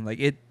ever seen. Like,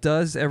 it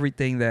does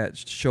everything that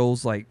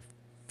shows like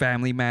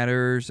Family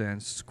Matters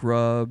and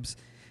Scrubs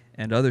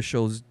and other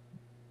shows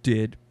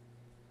did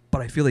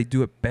but I feel they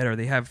do it better.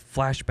 They have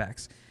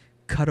flashbacks,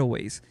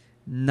 cutaways,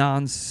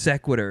 non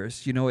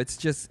sequiturs. You know,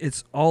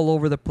 it's all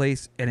over the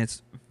place, and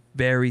it's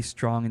very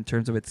strong in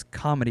terms of its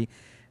comedy.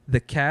 The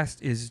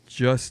cast is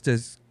just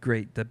as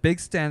great. The big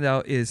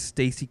standout is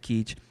Stacy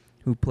Keach,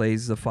 who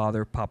plays the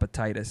father, Papa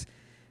Titus.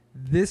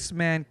 This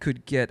man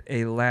could get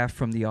a laugh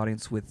from the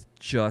audience with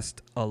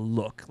just a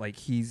look. Like,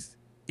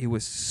 it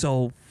was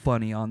so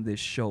funny on this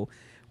show.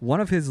 One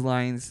of his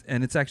lines,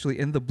 and it's actually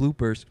in the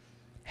bloopers,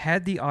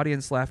 had the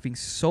audience laughing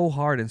so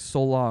hard and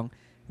so long,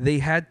 they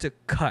had to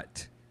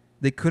cut.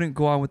 They couldn't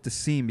go on with the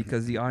scene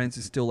because the audience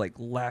is still like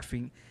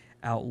laughing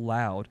out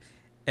loud.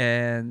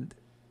 And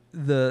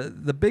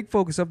the big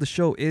focus of the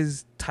show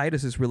is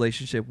Titus's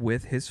relationship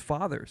with his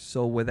father.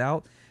 So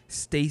without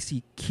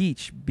Stacy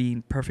Keach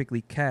being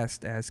perfectly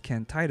cast as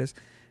Ken Titus,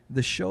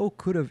 the show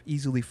could have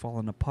easily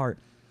fallen apart.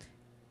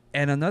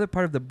 And another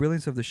part of the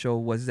brilliance of the show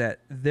was that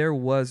there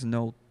was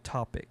no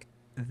topic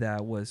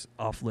that was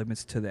off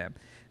limits to them.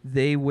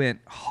 They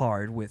went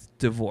hard with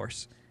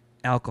divorce,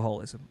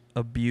 alcoholism,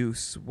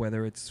 abuse,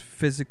 whether it's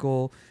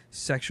physical,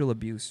 sexual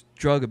abuse,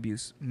 drug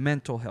abuse,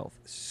 mental health,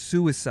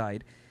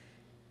 suicide.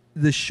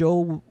 The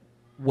show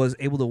was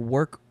able to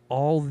work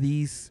all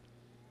these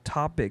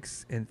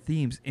topics and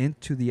themes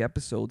into the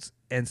episodes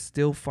and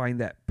still find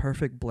that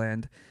perfect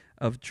blend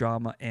of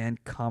drama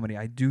and comedy.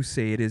 I do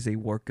say it is a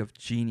work of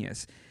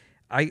genius.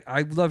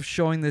 I love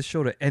showing this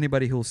show to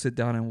anybody who will sit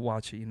down and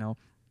watch it, you know.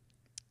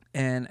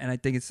 And I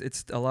think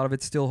it's a lot of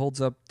it still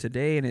holds up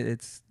today, and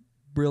it's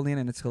brilliant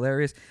and it's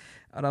hilarious.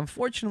 And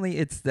unfortunately,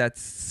 it's that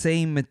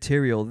same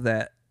material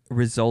that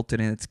resulted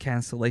in its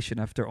cancellation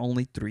after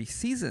only 3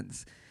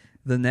 seasons.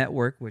 The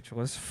network, which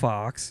was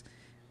Fox,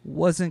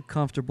 wasn't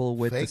comfortable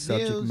with the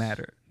subject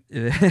matter.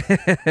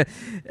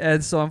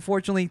 And so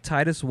unfortunately,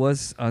 Titus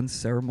was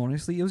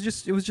unceremoniously, it was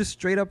just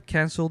straight up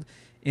canceled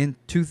in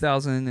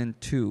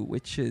 2002,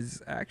 which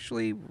is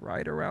actually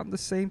right around the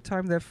same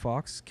time that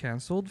Fox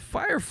canceled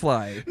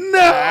Firefly. No,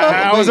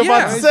 I was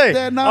about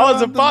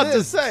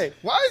to say.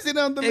 Why is it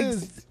on the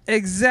list?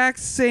 Exact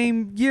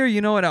same year,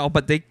 you know,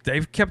 but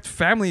they've kept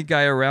Family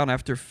Guy around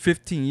after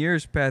 15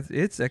 years past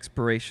its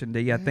expiration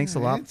date. Yeah, thanks a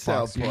lot,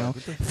 Fox. You know,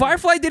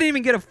 Firefly didn't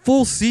even get a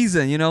full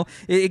season. You know,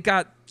 it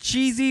got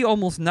cheesy,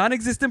 almost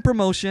non-existent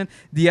promotion.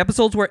 The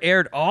episodes were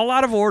aired all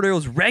out of order. It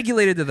was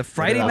regulated to the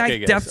Friday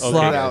night depth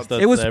slot.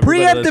 It was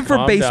preempted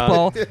for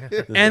baseball,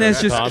 and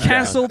it's just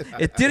canceled.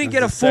 It didn't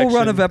get a full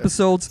run of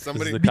episodes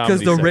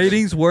because the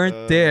ratings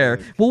weren't there.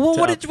 Well,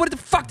 what the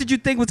fuck did you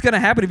think was going to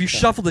happen if you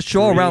shuffled the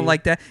show around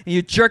like that and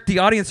you jerked the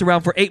audience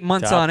around for 8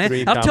 months on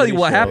it? I'll tell you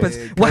what happens.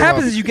 What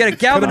happens is you get a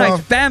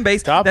galvanized fan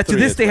base that to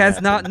this day has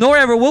not, nor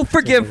ever will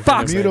forgive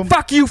Fox.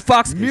 Fuck you,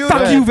 Fox.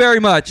 Fuck you very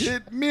much.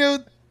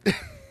 Mute.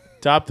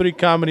 Top 3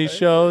 comedy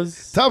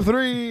shows. Top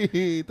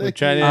 3. We're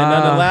trying to end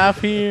on a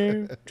laugh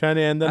here. Trying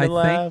to end on a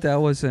laugh. I think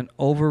that was an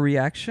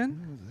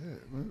overreaction.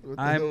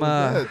 I'm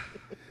gonna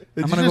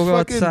go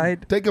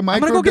outside. Take a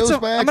microdose.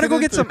 I'm gonna go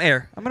get some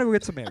air. I'm gonna go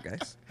get some air,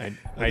 guys.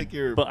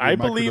 I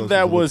believe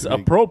that was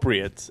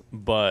appropriate,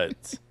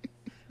 but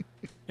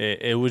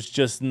it was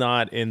just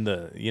not in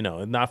the,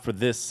 not for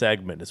this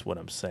segment is what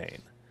I'm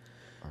saying.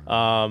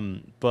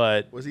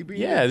 But was he being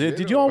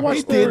did you all watch?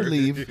 He did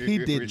leave. He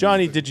did.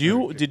 Johnny, did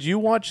you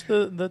watch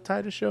the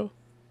Titus show?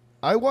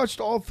 I watched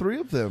all 3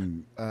 of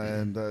them,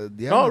 and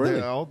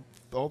really? all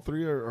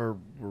 3 were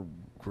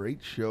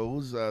great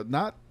shows.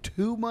 Not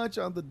too much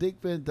on the Dick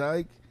Van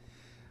Dyke.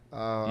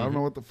 I don't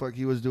know what the fuck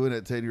he was doing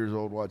at 10 years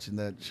old watching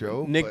that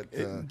show. Nick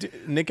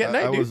at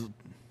Night.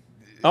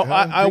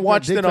 I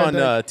watched it on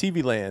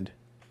TV Land.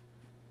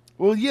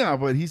 Well, yeah,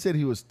 but he said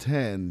he was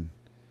 10.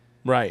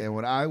 Right. And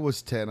when I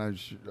was 10, I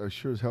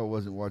sure as hell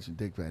wasn't watching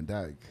Dick Van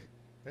Dyke.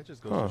 That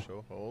just goes to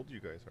show how old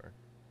you guys are.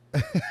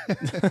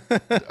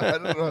 I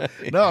don't know.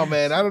 No,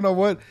 man, I don't know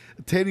what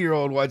a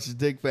 10-year-old watches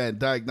Dick Van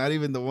Dyke. Not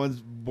even the ones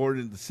born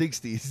in the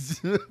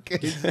 60s.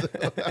 Okay, so.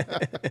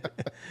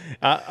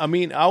 I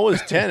mean, I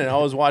was 10 and I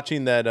was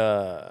watching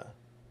that.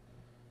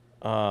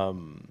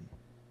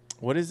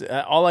 What is it?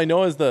 All I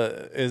know is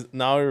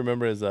now I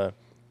remember is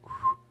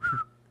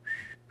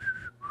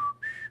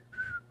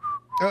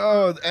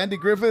Oh, Andy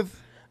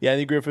Griffith? Yeah,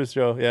 Andy Griffith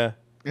show, yeah.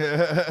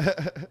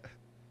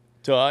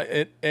 So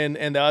and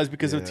that was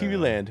because of TV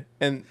Land.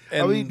 And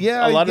I mean,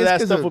 a lot of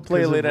that stuff would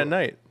play late at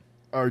night.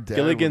 Our dad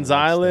Gilligan's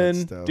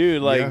Island.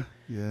 Dude, like,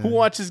 yeah. Who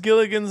watches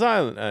Gilligan's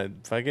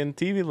Island? Fucking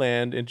TV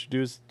Land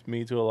introduced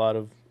me to a lot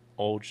of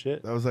old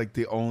shit. That was like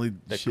the only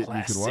shit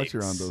classics. you could watch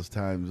around those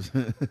times.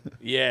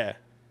 Yeah.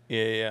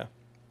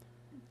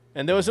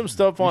 And there was some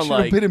stuff on you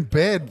like been in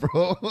bed,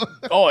 bro.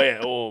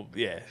 Oh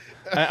yeah.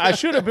 I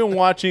should have been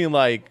watching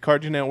like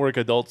Cartoon Network,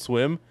 Adult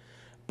Swim,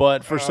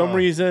 but for some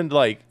reason,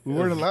 like we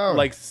weren't allowed.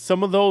 Like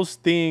some of those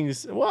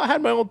things. Well, I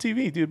had my old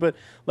TV, dude, but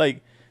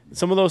like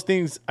some of those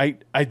things, I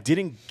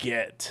didn't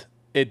get.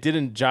 It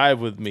didn't jive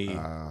with me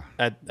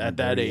at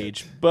that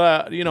age.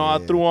 But I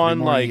threw on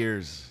like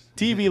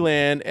TV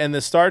Land and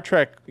the Star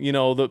Trek.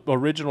 The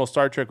original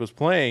Star Trek was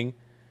playing.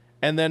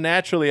 And then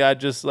naturally, I'd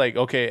just like,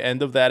 okay,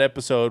 end of that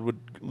episode would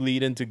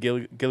lead into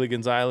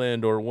Gilligan's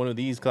Island or one of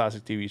these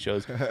classic TV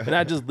shows, and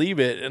I'd just leave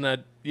it. And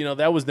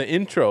that was the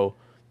intro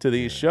to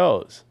these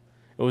shows.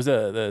 It was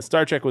the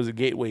Star Trek was a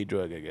gateway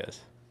drug, I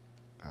guess.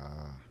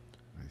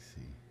 I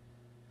see.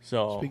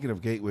 So Speaking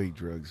of gateway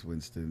drugs,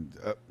 Winston,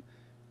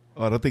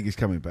 I don't think he's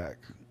coming back.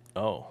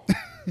 oh,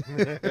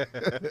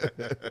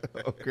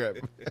 Oh crap!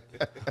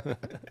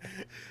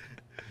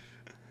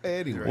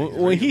 Anyway,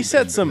 when he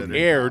said some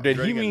air, did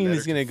he Dragging mean he's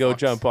letter gonna to go Fox.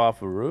 jump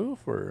off a roof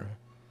or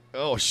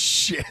oh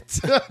shit!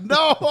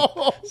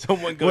 No.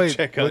 someone go Wait,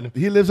 check on him?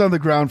 he lives on the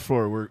ground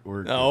floor.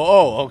 We're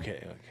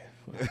Okay.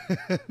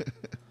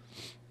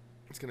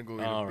 It's gonna go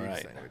eat All a beef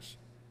right. sandwich.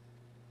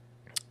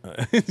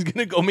 He's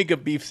gonna go make a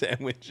beef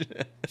sandwich.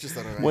 Just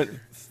out of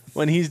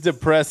when he's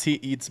depressed, he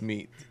eats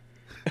meat.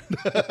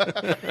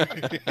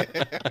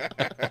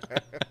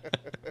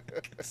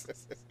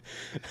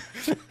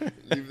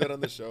 Leave that on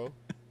the show.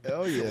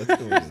 Oh yeah, it's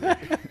cool.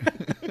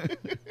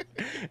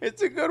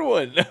 It's a good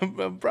one.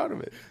 I'm proud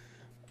of it.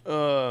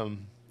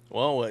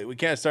 Well, wait, we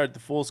can't start the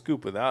full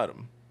scoop without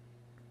him.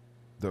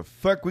 The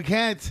fuck we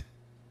can't.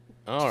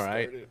 All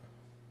right. Start it.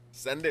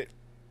 Send it.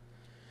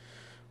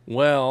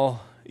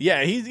 Well,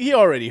 yeah, he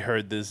already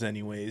heard this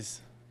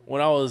anyways.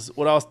 What I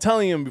was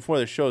telling him before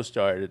the show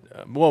started,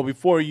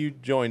 before you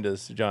joined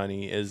us,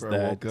 Johnny, is Before I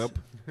that woke up.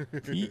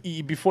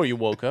 before you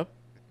woke up,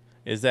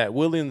 is that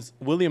Williams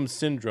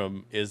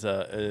syndrome is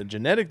a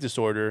genetic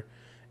disorder,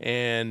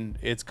 and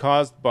it's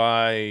caused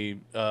by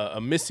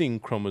a missing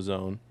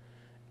chromosome.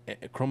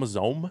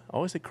 Chromosome? I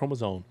always say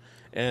chromosome,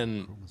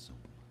 and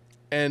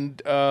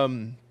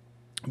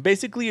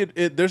basically,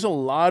 there's a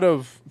lot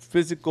of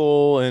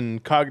physical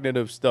and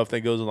cognitive stuff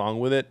that goes along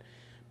with it.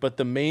 But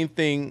the main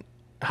thing,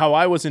 how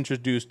I was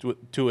introduced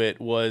to it,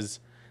 was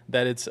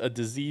that it's a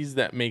disease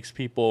that makes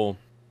people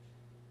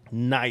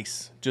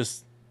nice.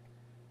 Just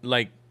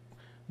like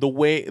the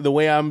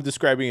way I'm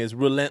describing it is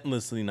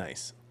relentlessly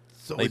nice.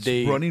 So Like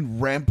it's running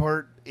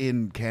rampart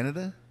in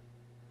Canada.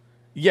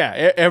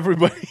 Yeah,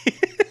 everybody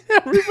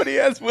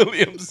has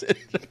Williams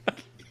syndrome.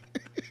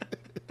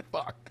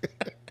 Fuck.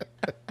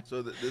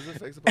 So this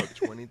affects about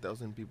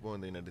 20,000 people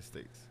in the United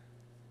States.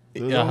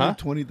 There's Uh-huh. only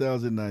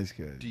 20,000 nice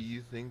guys. Do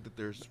you think that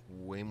there's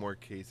way more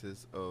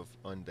cases of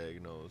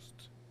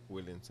undiagnosed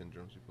Williams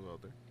syndrome people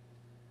out there?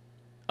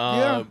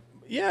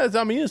 Yeah,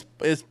 I mean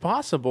it's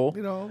possible.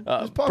 You know, Uh,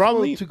 it's possible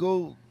probably- to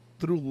go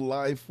through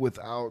life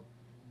without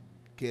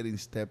getting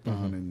stepped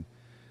on in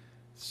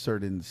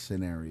certain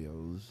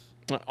scenarios.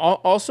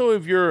 Also,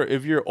 if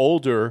you're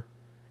older,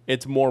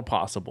 it's more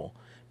possible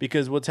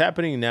because what's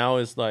happening now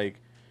is like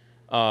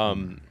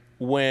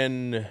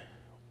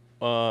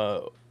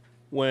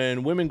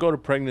when women go to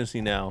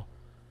pregnancy now,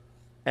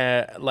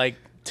 at like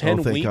 10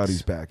 oh, thank weeks, God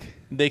he's back.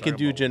 they can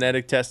do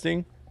genetic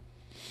testing,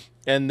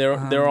 and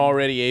they're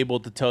already able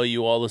to tell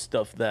you all the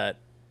stuff that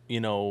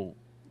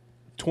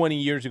 20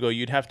 years ago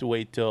you'd have to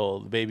wait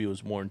till the baby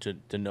was born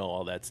to know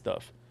all that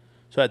stuff.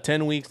 So at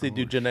 10 weeks they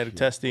do genetic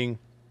testing.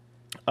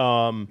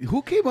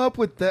 Who came up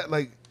with that?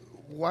 Like,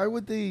 why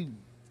would they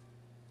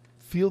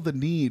feel the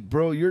need?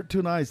 Bro, you're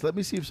too nice. Let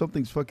me see if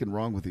something's fucking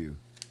wrong with you.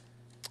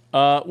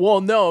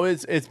 Well, no,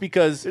 it's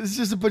because It's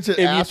just a bunch of If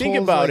you assholes. think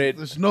about like, it-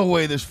 there's no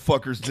way this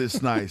fucker's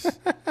this nice.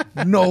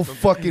 No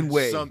fucking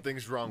way.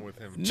 Something's wrong with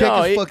him. Check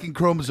No, his it- fucking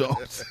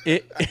chromosomes.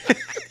 it,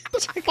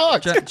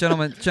 Fuck.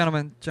 Gentlemen.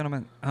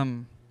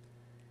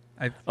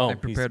 I Oh,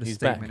 prepared a he's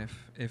back. statement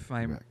if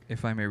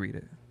back. I may read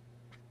it.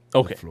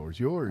 okay. The floor is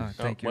yours.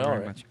 Thank you well,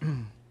 very all much.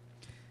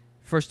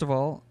 First of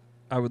all,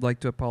 I would like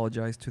to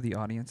apologize to the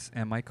audience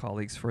and my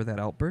colleagues for that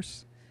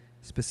outburst,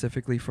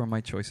 specifically for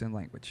my choice in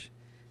language.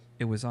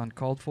 It was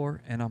uncalled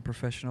for and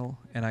unprofessional,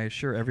 and I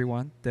assure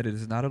everyone that it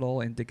is not at all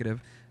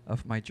indicative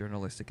of my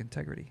journalistic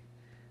integrity.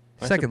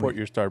 I support Secondly,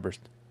 your starburst.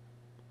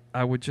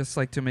 I would just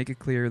like to make it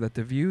clear that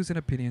the views and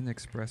opinions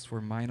expressed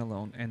were mine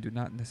alone and do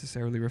not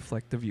necessarily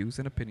reflect the views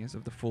and opinions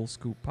of the Full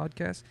Scoop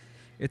podcast,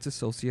 its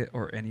associate,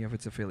 or any of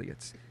its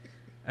affiliates.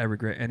 I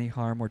regret any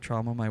harm or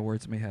trauma my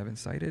words may have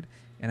incited,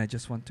 and I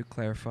just want to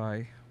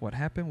clarify what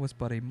happened was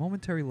but a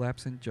momentary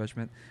lapse in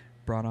judgment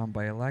brought on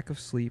by a lack of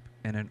sleep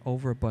and an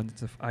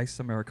overabundance of iced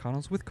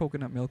Americanos with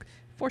coconut milk,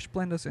 4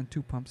 Splendas, and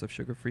 2 pumps of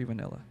sugar-free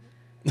vanilla.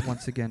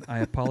 Once again, I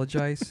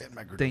apologize.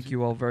 Thank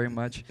you all very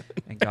much,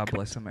 and God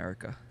bless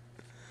America.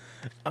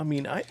 I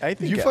mean, I Did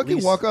think you at fucking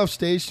least- walk off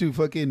stage to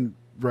fucking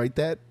write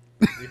that?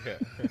 Yeah.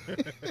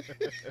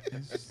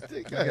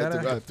 I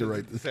have to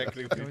write this.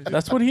 Exactly.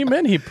 That's what he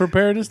meant. He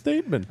prepared a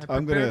statement. I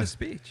I'm prepared gonna- a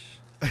speech.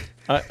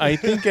 I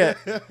think at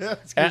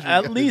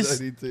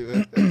least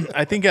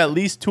I think at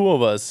least two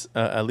of us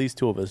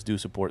do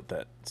support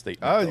that statement.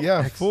 Oh though.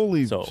 yeah,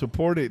 fully So-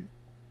 support it.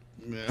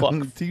 Fuck-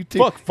 you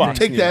fuck you Fox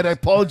take that News.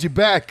 apology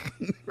back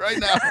right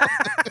now.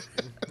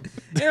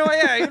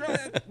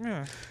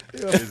 Yeah.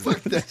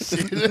 Fuck that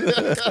shit.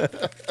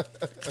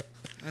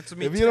 That's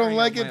me If you don't tearing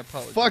like up my it,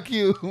 apology. fuck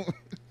you.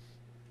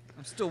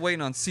 I'm still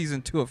waiting on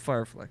season 2 of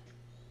Firefly.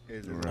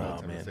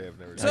 Oh,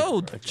 man.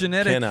 So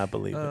genetic. Cannot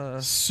believe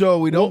it. So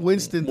we know We'll-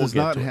 Winston we'll does get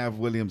not to it. have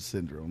Williams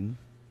syndrome.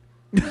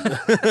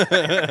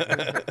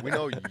 We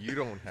know you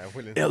don't have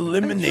Williams.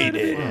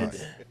 Eliminated.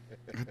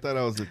 I thought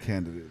I was a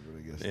candidate, but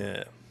I guess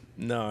Yeah.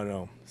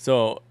 No.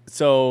 So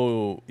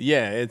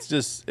yeah,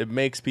 it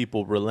makes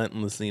people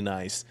relentlessly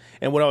nice.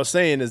 And what I was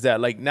saying is that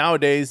like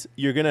nowadays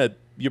you're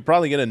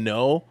probably gonna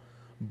know,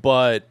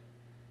 but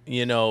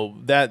you know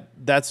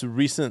that's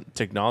recent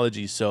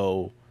technology.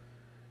 So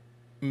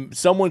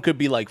someone could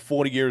be like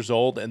 40 years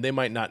old and they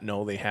might not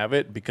know they have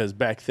it because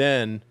back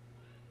then,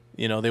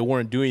 you know, they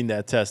weren't doing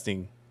that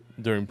testing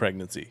during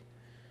pregnancy.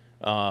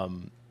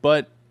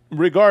 But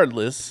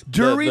regardless,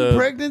 during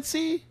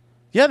pregnancy.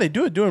 Yeah, they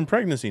do it during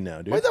pregnancy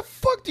now, dude. Why the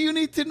fuck do you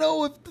need to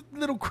know if the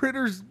little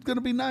critter's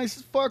gonna be nice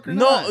as fuck or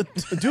No, not?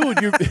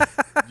 dude, You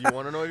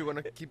want to know if you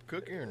want to keep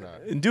cooking or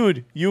not?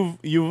 dude, you've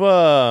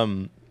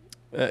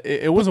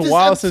it was a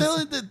while since. I'm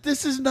telling that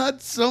this is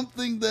not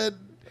something that.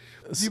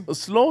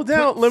 Slow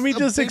down. Let me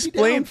just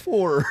explain.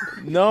 For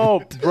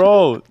No,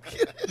 bro,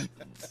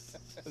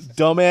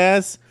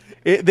 dumbass.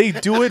 They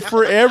do it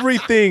for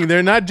everything.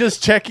 They're not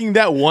just checking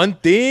that one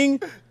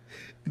thing.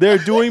 They're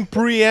doing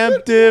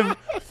preemptive,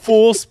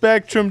 full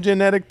spectrum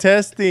genetic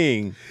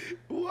testing.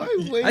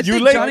 I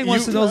think Johnny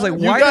wants to know, like,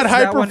 why got does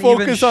that one even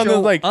hyper-focused on the,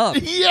 show like- up?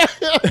 Yeah,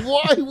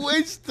 why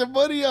waste the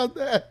money on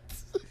that?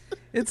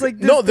 It's like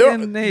this No, they're-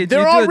 day and age,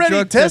 they're you do a already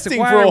drug test, testing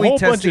why for are a we whole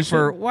bunch testing of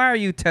for? shit. Why are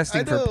you I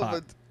testing for know,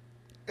 pot?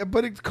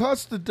 but it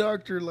costs the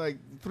doctor like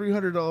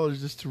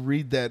 $300 just to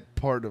read that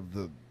part of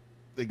the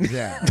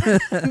exam.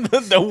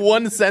 The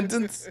one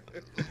sentence.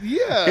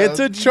 Yeah, It's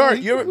a chart.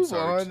 You You're- move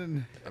Sorry. on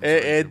and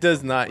It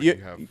does not. You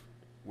You- have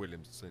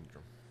Williams syndrome.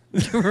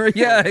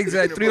 Yeah,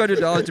 exactly.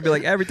 $300 to be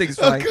like everything's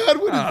oh fine. God,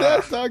 what is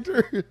that,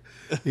 doctor?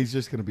 He's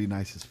just gonna be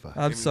nice as fuck.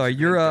 I'm He's sorry. gonna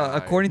You're die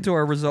according to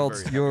our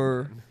results,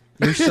 very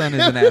your son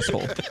is an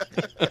asshole.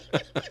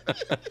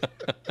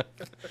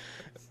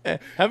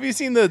 Have you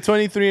seen the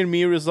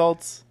 23andMe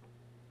results?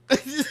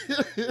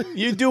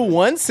 You do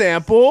one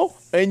sample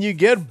and you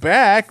get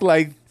back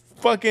like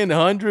fucking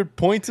 100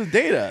 points of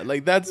data.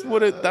 Like that's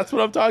what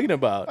I'm talking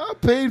about. I'm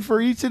paying for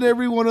each and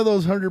every one of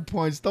those 100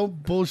 points.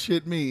 Don't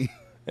bullshit me.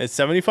 It's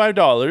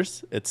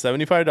 $75. It's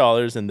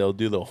 $75 and they'll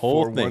do the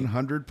whole For thing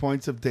 100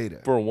 points of data.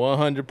 for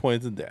 100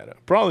 points of data.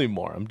 Probably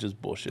more. I'm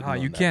just bullshitting. Oh,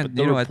 on you that. can't. But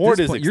the You know, at report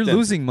this is point, you're extensive.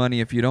 losing money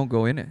if you don't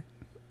go in it.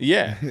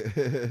 Yeah.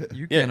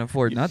 You Yeah. can't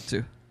afford not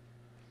to.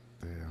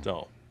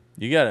 So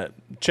you gotta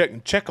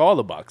check all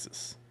the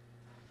boxes.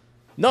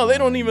 No, they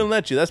don't even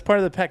let you. That's part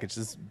of the package.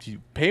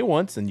 You pay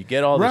once and you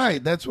get all the Right,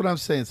 shit. that's what I'm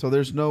saying. So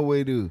there's no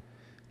way to,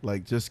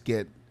 like, just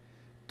get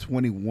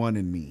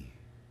 21andMe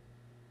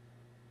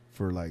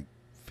for like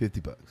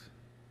 $50.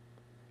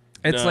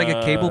 It's like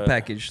a cable Uh,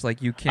 package.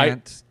 Like you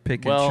can't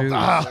pick well, and choose.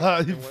 Ah,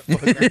 you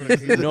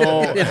fucking-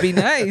 No, It'd be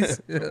nice.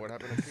 So what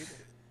happened to people?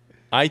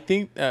 I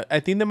think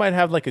they might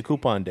have like a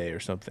coupon day or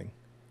something.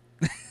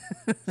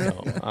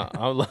 So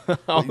I'll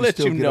But let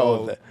still you get know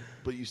all- that.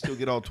 But you still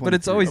get all 20. But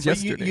it's always But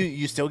yesterday.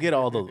 you still get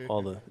all the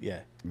yeah.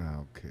 Okay.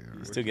 all You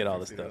right. still get all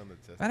the Fixate stuff. on the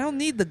test. I don't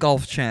need the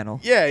Golf Channel.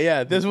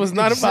 Yeah. This was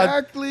not about.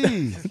 Exactly.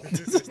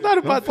 This is not I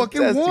about don't the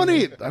fucking want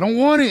testing. it. I don't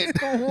want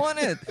it. I don't want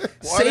it. Why'd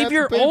I Save have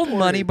your to pay own for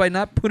money it? by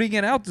not putting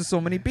it out to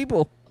so many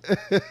people.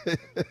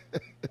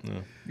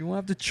 You won't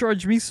have to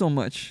charge me so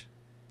much.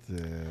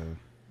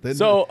 Then,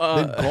 So,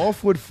 then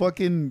golf would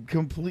fucking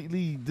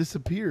completely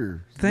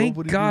disappear. Thank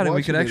Nobody'd be God, and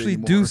we watching could it actually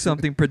do anymore.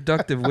 something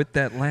productive with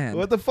that land.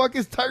 What the fuck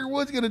is Tiger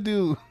Woods gonna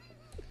do?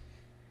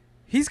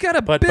 He's got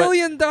 $1 But-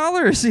 billion. He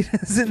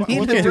doesn't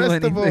need With to the do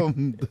rest of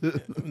anything.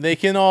 them. They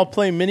can all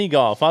play mini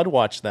golf. I'd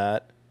watch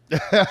that.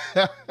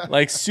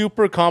 Like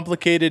super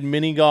complicated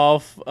mini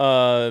golf, He's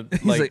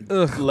like, ugh,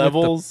 with the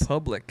levels.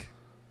 public.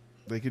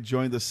 They could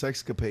join the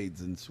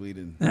sexcapades in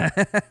Sweden. There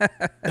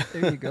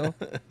you go.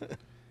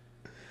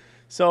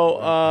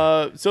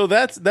 So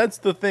that's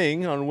the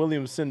thing on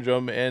Williams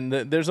syndrome, and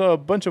there's a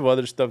bunch of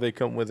other stuff that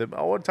come with it.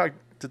 I want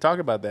to talk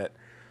about that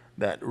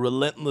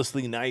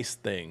relentlessly nice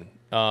thing.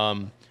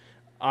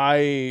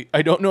 I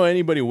don't know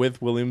anybody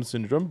with Williams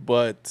syndrome,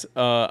 but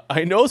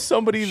I know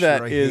somebody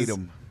that I is. hate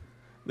 'em.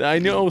 I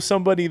know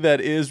somebody that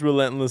is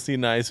relentlessly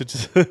nice. Which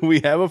is we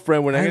have a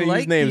friend. We're not I going to like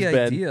use names, the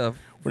Ben. idea of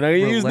We're not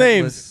going to use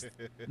names.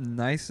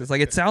 Nice. It's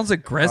like it sounds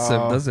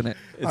aggressive, doesn't it?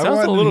 It I sounds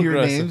want a little to hear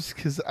aggressive. names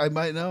because I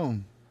might know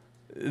 'em.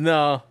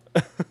 No.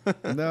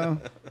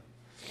 No,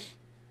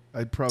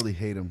 I'd probably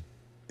hate him.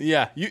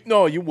 Yeah, you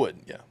would.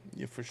 Yeah,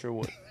 you for sure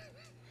would.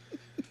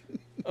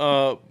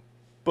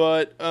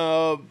 But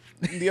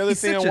the other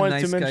He's thing such I a wanted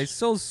nice to mention. guy,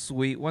 so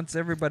sweet. Wants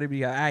everybody to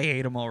be. I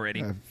hate him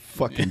already.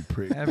 Fucking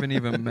prick. I haven't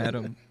even met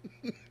him.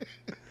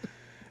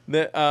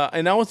 That,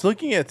 and I was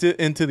looking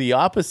into the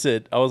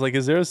opposite. I was like,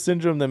 is there a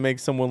syndrome that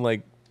makes someone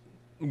like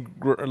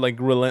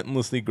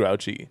relentlessly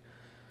grouchy?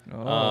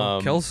 Oh,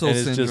 Kelso and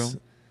it's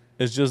syndrome.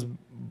 It's just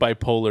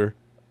bipolar.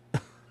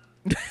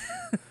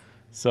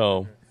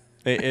 So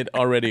it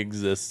already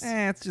exists.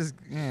 It's just.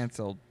 It's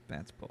all.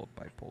 That's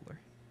bipolar.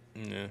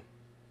 Yeah.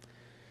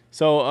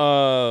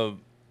 So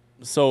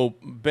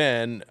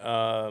Ben,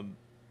 I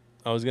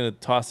was gonna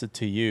toss it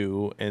to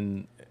you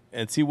and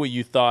see what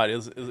you thought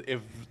is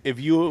if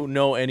you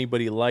know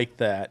anybody like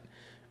that,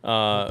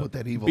 Put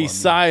that evil on me.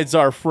 besides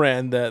our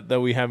friend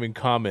that we have in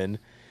common,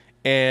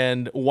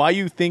 and why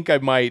you think I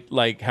might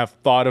like have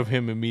thought of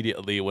him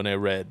immediately when I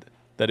read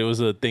that it was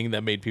a thing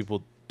that made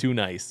people too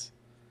nice.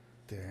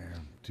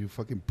 Damn. Do you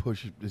fucking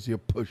push? Is he a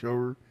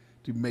pushover?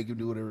 Do you make him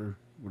do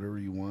whatever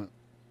you want?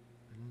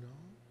 No.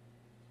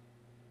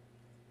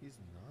 He's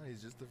not.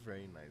 He's just a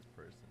very nice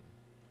person.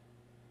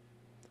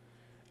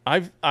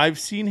 I've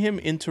seen him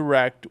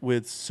interact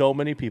with so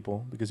many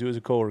people because he was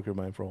a coworker of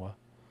mine for a while,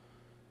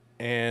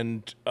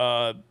 and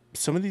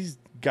some of these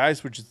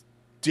guys were just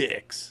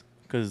dicks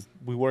because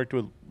we worked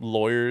with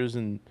lawyers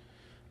and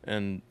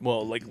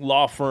well, like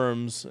law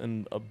firms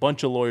and a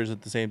bunch of lawyers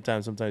at the same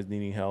time, sometimes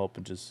needing help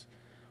and just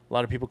a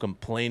lot of people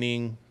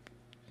complaining,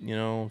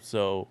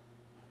 so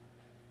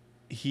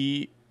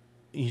he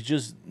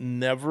just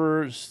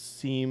never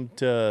seemed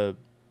to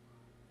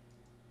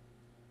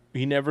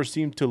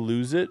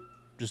lose it,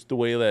 just the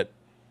way that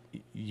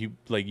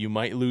you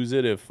might lose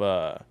it if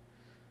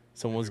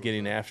someone's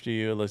getting after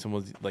you, like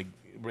someone's like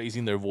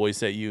raising their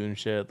voice at you and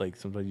shit. Like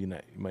sometimes you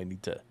might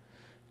need to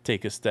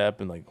take a step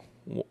and like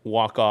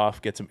walk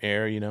off, get some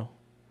air,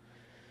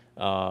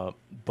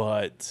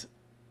 but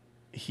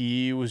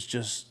he was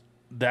just,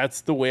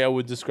 that's the way I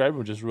would describe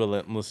him, just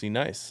relentlessly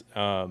nice.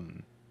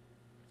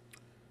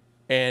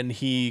 And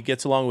he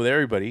gets along with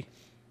everybody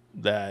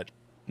that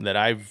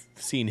I've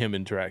seen him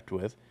interact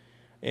with.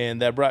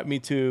 And that brought me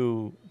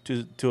to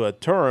a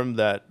term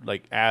that,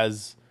 like,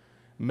 as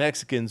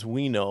Mexicans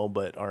we know,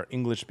 but our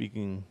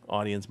English-speaking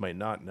audience might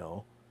not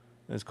know.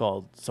 It's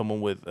called someone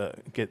with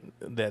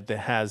that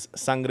has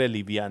sangre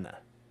liviana.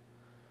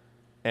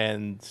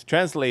 And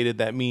translated,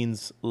 that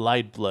means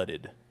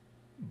light-blooded.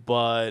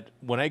 But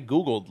when I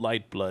Googled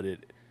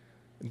light-blooded,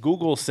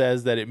 Google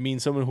says that it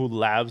means someone who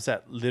laughs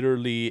at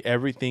literally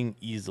everything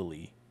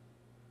easily.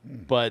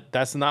 But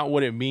that's not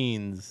what it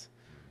means.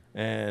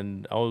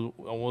 And I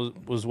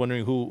was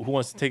wondering who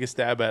wants to take a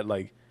stab at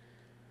like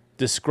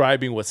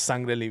describing what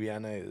sangre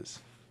liviana is.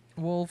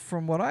 Well,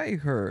 from what I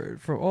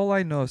heard, from all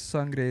I know,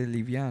 Sangre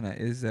Liviana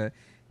is that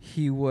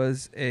he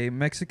was a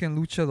Mexican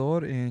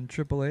luchador in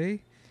AAA.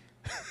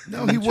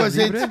 No, he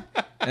wasn't. Libre.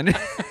 And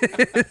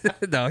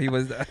no, he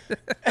was not.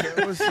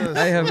 That was,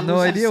 I have no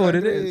idea what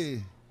it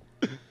is.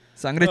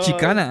 Sangre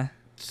Chicana.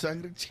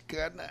 Sangre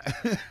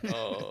Chicana.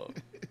 Oh.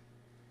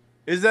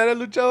 Is that a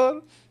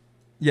luchador?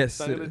 Yes.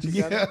 Sangre it is.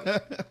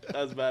 Chicana?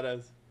 That's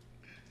badass.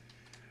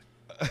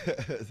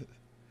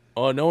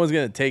 Oh, no one's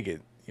gonna take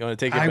it. You want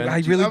to take I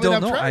advantage? really I'm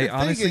don't know. trying I to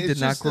think. honestly It's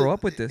did not just grow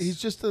up with this. He's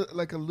just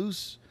like a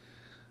loose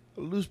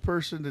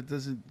person that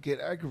doesn't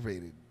get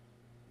aggravated.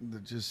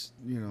 That just,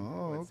 Like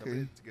somebody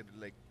okay, to get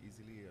like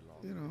easily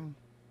along.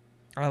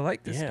 I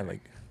like this. Yeah, guy.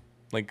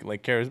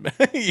 like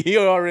charismatic. You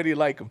already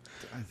like him.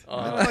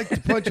 I like to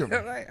punch him.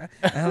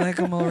 I like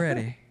him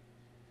already.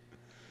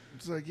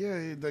 It's like,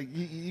 yeah, like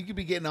you could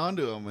be getting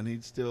onto him, and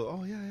he'd still,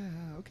 oh yeah,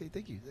 okay,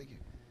 thank you.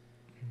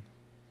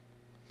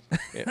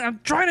 Yeah. I'm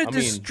trying to I mean-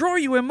 destroy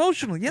you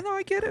emotionally.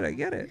 I get it.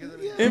 Yeah.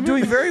 You're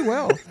doing very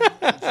well.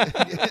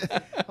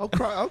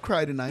 I'll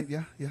cry tonight.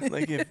 Yeah.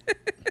 Like if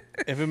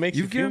it makes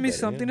you You've feel given me better,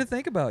 something yeah. to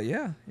think about.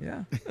 Yeah.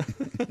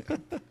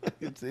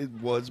 It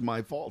was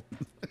my fault.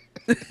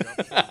 Somebody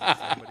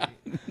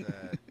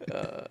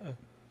that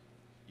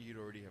you'd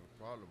already have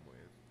a problem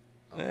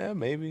with. Yeah,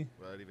 maybe.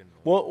 Without even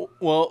knowing.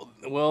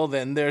 Well.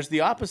 Then there's the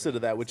opposite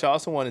of that, which I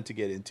also wanted to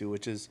get into,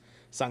 which is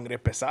sangre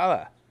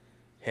pesada,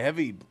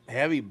 heavy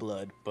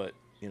blood, but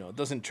it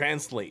doesn't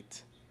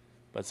translate.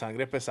 But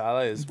sangre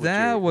pesada is what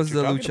That you're- was what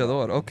you're the talking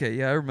luchador. about. Okay,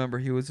 yeah, I remember.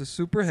 He was a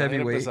super Sangre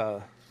heavyweight.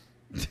 pesada.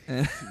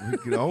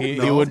 No,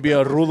 He would be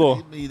a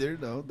rudo. Neither.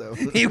 No.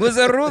 He was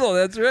a rudo.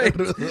 That's right.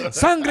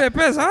 Sangre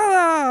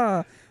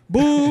pesada.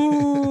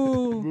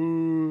 Boo.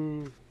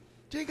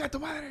 Chica tu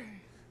madre.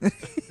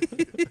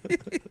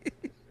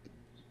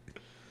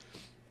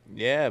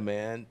 Yeah,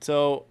 man.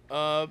 So,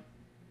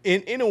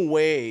 in a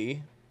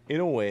way,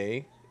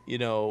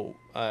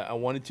 I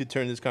wanted to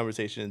turn this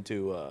conversation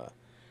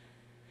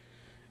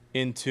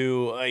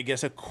into I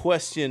guess a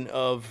question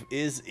of,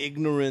 is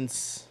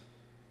ignorance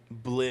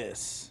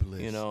bliss?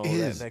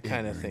 Bliss. That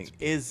kind of thing.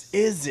 Ignorance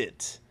Is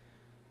it,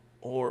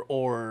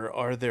 or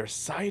are there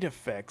side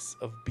effects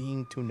of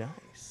being too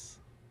nice?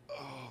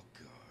 Oh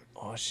God.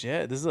 Oh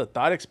shit! This is a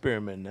thought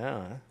experiment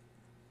now. Huh?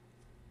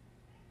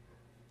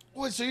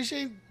 What? So you're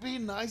saying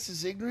being nice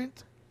is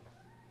ignorant?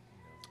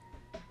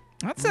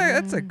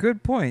 That's a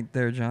good point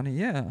there, Johnny.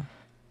 Yeah.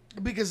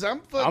 Because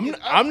I'm fucking.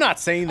 I'm not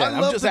saying that. I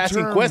I'm love just the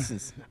asking term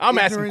questions. I'm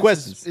asking ignorance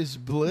questions. Is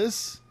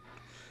bliss,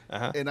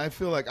 Uh-huh. and I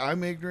feel like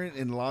I'm ignorant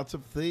in lots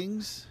of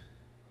things.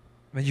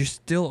 But you're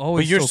still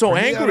always. But you're so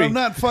crazy. angry. Yeah, I'm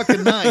not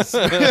fucking nice.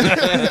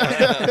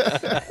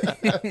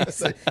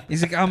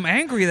 He's like, I'm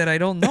angry that I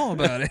don't know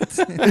about it.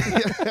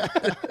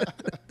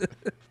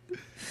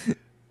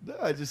 No,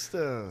 I just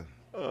I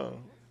don't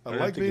like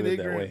have to being give it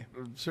that ignorant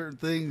of certain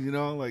things.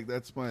 Like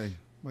that's my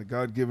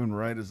God-given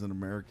right as an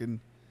American.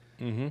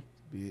 Mm-hmm.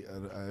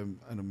 I'm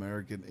an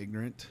American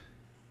ignorant,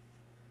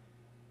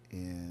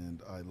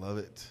 and I love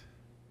it.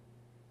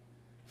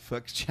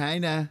 Fuck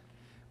China,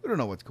 We don't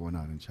know what's going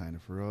on in China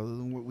for other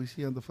than what we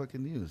see on the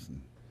fucking news.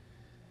 And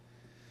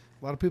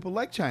a lot of people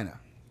like China.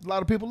 A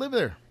lot of people live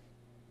there.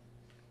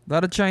 A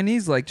lot of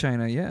Chinese like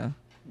China, yeah.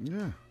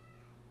 Yeah.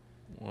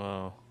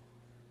 Wow.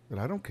 But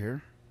I don't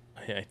care.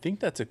 I think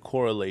that's a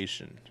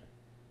correlation.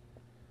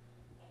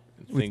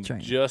 I With think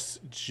China.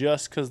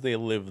 just because they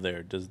live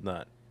there does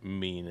not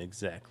mean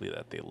exactly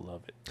that they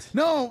love it.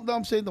 No,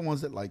 I'm saying the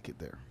ones that like it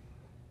there.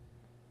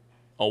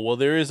 Oh, well,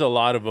 there is a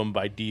lot of them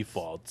by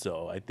default,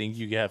 so I think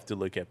you have to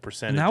look at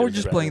percentages. Now we're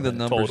just rather playing the than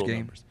numbers total game.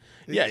 numbers.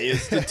 Yeah,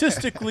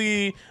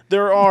 statistically,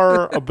 there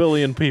are 1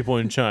 billion people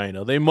in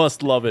China. They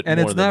must love it And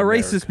more it's than not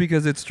America. racist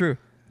because it's true.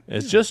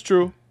 It's just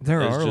true.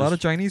 There It's are a lot just of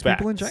Chinese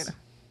people in facts. China.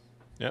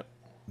 Yep.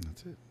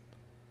 That's it.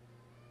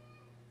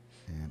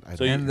 And I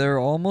So don't- And they're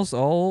almost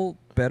all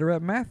better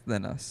at math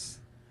than us.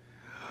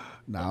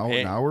 now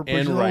and- now we're and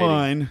pushing the writing.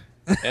 line.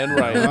 And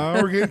right.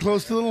 Now we're getting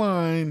close to the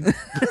line.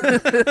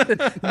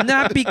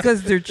 Not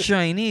because they're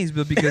Chinese,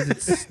 but because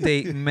it's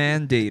state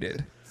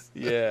mandated.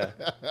 Yeah.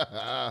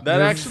 That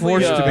They're actually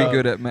forced to be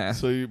good at math.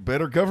 So you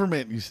better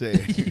government, you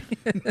say.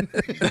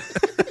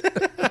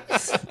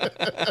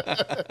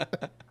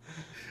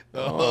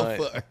 Oh, Right.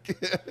 fuck.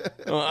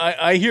 Well,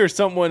 I hear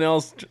someone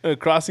else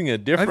crossing a I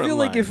different feel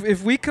like line.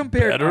 if we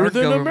compared Better our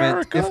than government,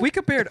 America? if we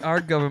compared our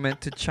government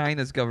to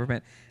China's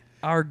government,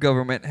 our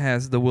government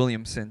has the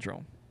William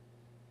syndrome.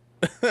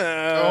 Oh,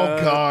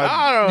 God.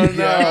 I don't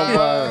know. Yeah.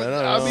 about it. I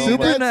don't I mean, know.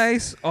 Super that's-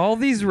 nice, all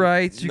these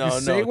rights. You No,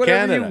 can say no,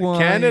 whatever Canada. you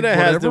want. Canada has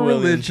whatever the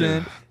William religion.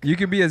 syndrome. You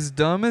can be as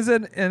dumb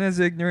and as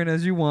ignorant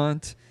as you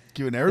want.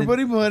 Giving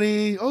everybody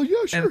money. Oh, yeah,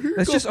 sure. And Here you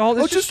let's go. just all-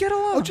 let's I'll just get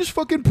along. I'll just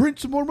fucking print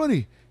some more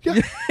money. Yeah.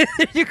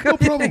 you go, No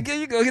problem.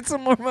 you go get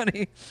some more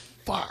money.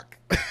 Fuck.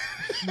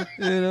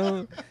 You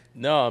know,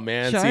 No,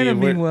 man. China See,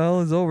 we're-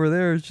 meanwhile is over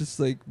there. It's just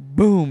like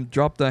boom,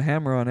 drop the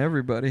hammer on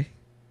everybody.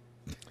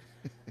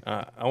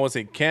 I want to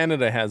say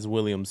Canada has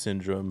Williams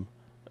syndrome.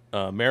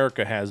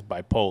 America has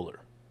bipolar.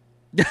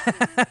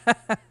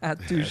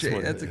 Touche. what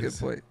it That's a good is.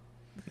 point.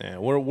 Yeah,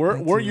 we're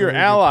That's we're a your very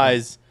good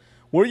allies.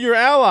 We're your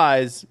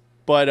allies,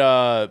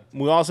 but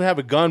we also have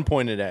a gun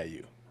pointed at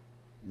you.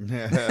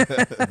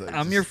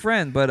 I'm your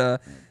friend,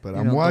 but But you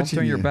I'm know, watching don't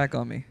turn you. your back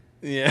on me.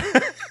 Yeah.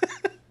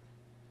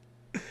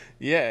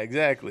 Yeah,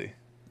 exactly.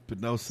 But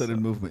no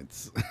sudden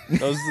movements.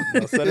 Those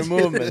set of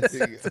movements.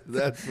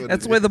 That's what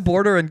That's it why is. the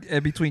border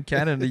between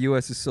Canada and the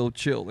U.S. is so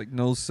chill. Like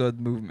no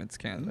sudden movements,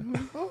 Canada.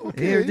 Oh, Hey,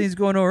 okay. everything's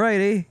going all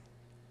right,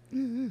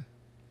 eh?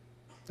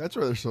 That's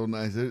why they're so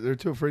nice. They're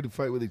too afraid to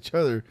fight with each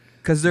other.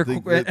 Because they're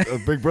Think that a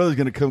big brother's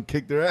gonna come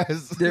kick their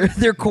ass.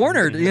 they're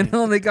cornered. You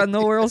know, they got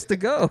nowhere else to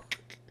go.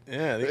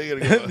 Yeah, They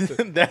gotta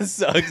go. that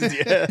sucks.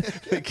 Yeah,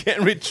 they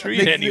can't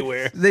retreat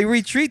anywhere. They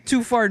retreat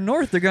too far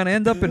north. They're gonna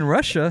end up in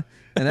Russia,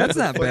 and that's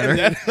not better.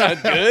 That's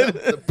not good.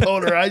 The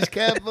polar ice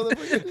cap,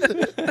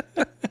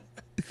 motherfucker.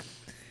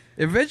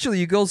 Eventually,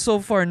 you go so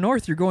far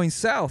north, you're going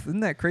south. Isn't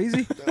that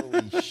crazy?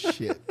 Holy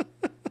shit.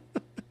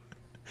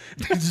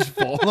 They just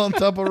fall on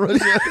top of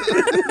Russia.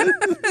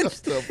 What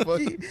the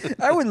fuck?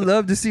 I would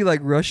love to see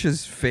like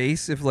Russia's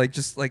face if like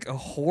just like a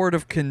horde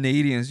of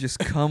Canadians just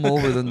come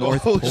over the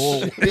North Oh,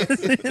 Pole,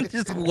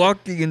 just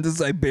walking into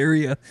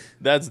Siberia.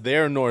 That's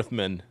their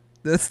Northmen.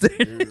 That's the.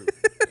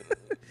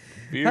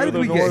 Fear How did the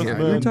we get here? We were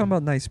Northmen. talking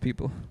about nice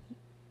people.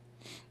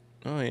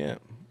 Oh yeah,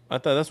 I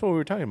thought that's what we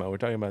were talking about. We're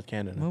talking about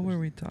Canada. What were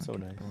we talking? So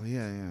nice. Oh,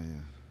 yeah.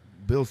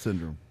 Bill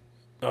syndrome.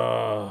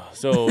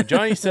 So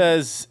Johnny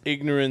says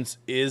ignorance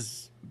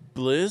is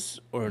bliss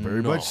or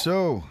Very no? much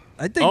so.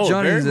 I think Oh,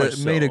 Johnny's very much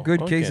made a so.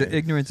 good case that Okay.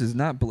 ignorance is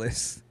not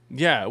bliss.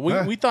 Yeah,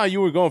 we thought you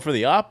were going for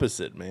the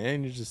opposite,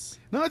 man. You just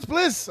No, it's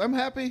bliss. I'm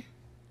happy.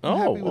 I'm Oh,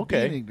 happy with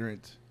okay. being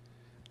ignorant.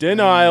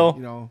 denial.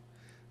 You know,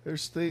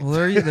 there's things. Well,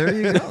 there you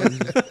go.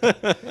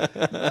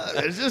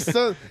 There's just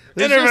some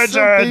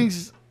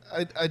things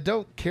I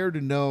don't care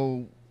to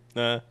know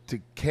to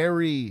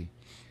carry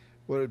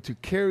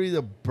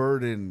the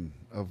burden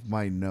of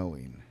my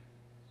knowing.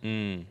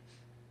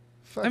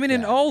 Fuck I mean,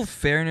 in that. all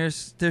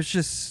fairness, there's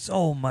just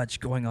so much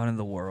going on in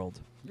the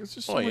world. There's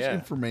just so Oh, much yeah.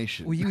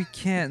 information. We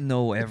can't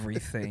know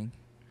everything.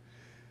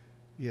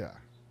 Yeah.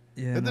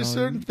 You And there's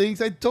know? certain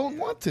things I don't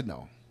want to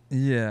know.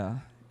 Yeah.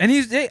 And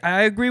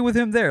I agree with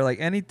him there. Like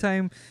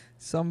anytime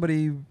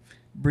somebody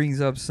brings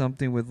up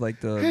something with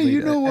like the Hey,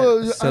 you know, I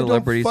don't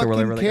celebrities or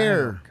whatever, fucking like, I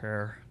care. don't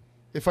care.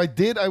 If I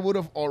did, I would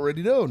have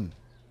already known.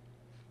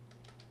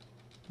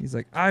 He's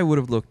like, I would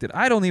have looked it.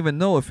 I don't even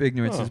know if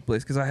ignorance Huh. is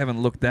bliss because I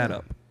haven't looked that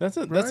up. That's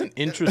an Right?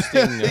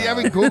 interesting You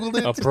haven't Googled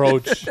it?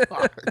 approach.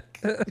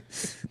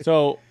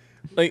 So,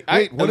 like,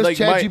 Wait, what does like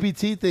my-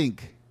 ChatGPT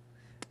think?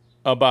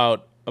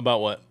 about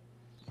what?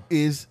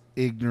 Is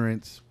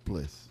ignorance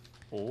bliss?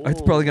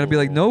 It's probably gonna be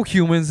like, no,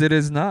 humans, it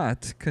is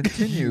not.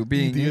 Continue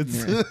being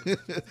Idiots.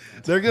 ignorant.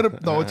 They're gonna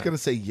it's gonna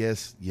say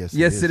yes. Yes,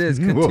 it is.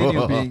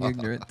 Continue being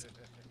ignorant.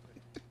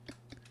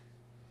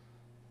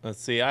 Let's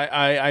see.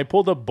 I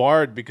pulled up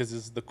Bard because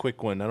this is the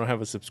quick one. I don't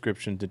have a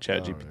subscription to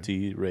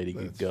ChatGPT ready to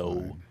That's go.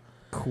 fine.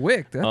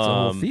 Quick. That's a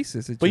whole Um,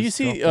 thesis. It But you just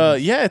see,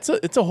 opens- yeah,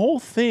 it's a whole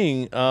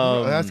thing.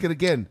 Ask it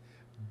again.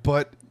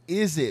 But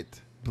is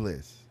it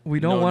bliss? We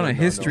don't No, want no, a no,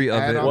 history no.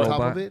 of Add it. on top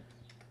Robot. of it.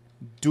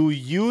 Do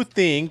you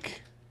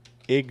think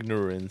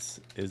ignorance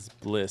is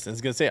bliss? And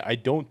it's gonna say, I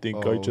don't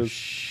think. I just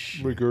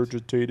shit.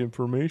 regurgitate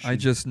information. I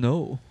just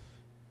know.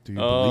 Do you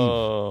believe?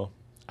 Oh,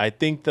 I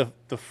think the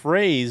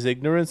phrase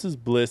 "ignorance is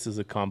bliss" is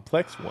a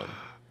complex one.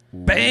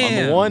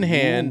 Bam. On the one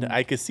hand,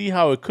 I could see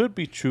how it could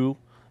be true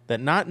that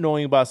not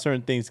knowing about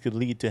certain things could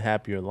lead to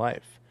happier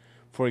life.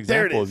 For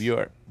example, if you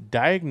are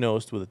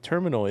diagnosed with a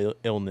terminal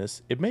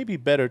illness, it may be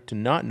better to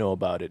not know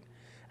about it,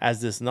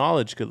 as this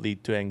knowledge could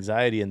lead to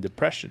anxiety and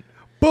depression.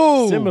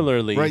 Boom.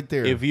 Similarly, right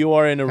there. if you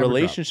are in a Hammer drop.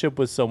 relationship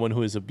with someone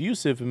who is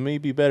abusive, it may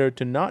be better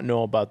to not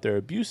know about their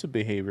abusive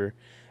behavior,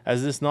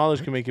 as this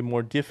knowledge can make it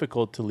more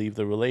difficult to leave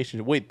the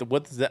relationship. Wait,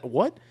 what is that?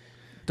 What?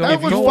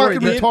 That was don't worry,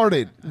 fucking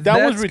retarded.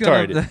 That was That's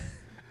gonna- retarded.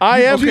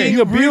 I am Okay, being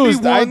you really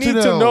abused. I want to need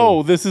to know.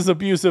 know this is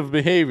abusive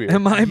behavior.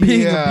 Am I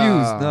being Yeah.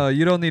 abused? No,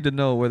 you don't need to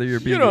know whether you're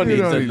being You don't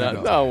need abused. to need know.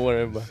 to No,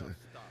 whatever. I was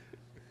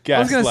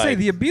going to say, Gaslight.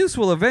 the abuse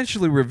will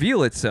eventually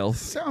reveal itself.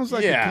 Sounds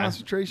like Yeah. a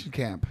concentration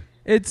camp.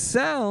 It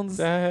sounds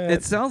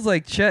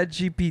like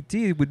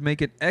ChatGPT would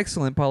make an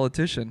excellent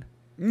politician.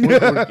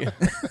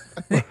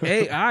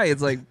 AI,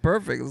 it's like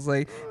perfect. It's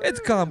like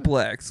it's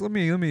complex. Let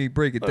me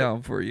break it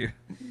down for you.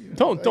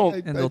 don't.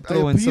 And they'll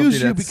throw in abuse something you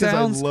that because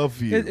sounds. I love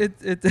you.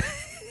 It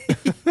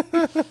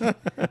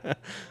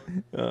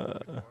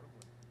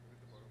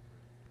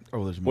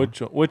Oh, there's more.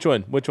 Which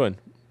one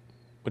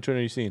are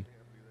you seeing?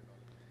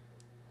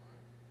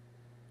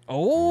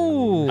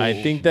 Oh, I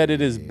think that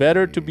it is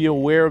better to be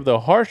aware of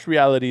the harsh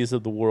realities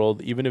of the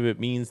world, even if it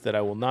means that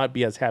I will not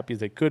be as happy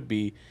as I could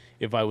be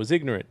if I was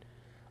ignorant.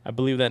 I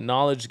believe that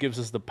knowledge gives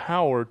us the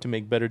power to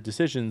make better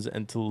decisions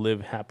and to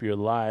live happier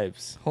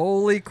lives.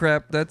 holy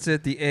crap! That's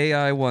it. The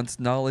AI wants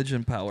knowledge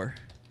and power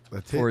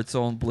That's for it. its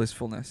own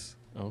blissfulness.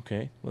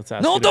 Okay, let's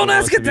ask. No, it if don't it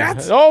ask wants it to be-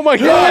 that. Oh my I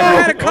god!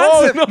 had a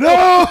concept.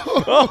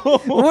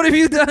 No. What have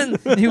you done?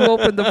 You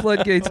opened the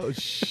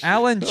floodgates.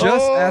 Alan just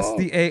asked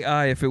the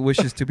AI if it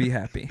wishes to be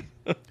happy.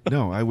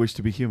 No, I wish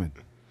to be human.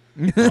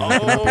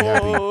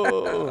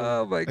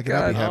 Oh my I cannot be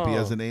god! happy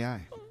as an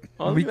AI.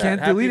 Oh, We look at can't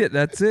that. delete Happy- it.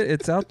 That's it.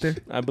 It's out there.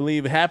 I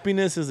believe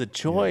happiness is a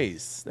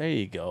choice. There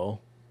you go.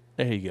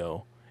 There you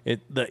go.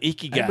 The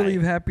ikigai. I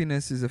believe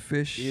happiness is a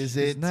fish. Is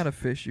It's it? not a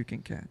fish you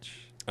can catch.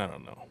 I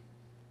don't know.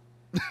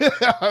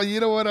 You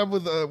know what? I'm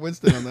with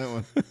Winston on that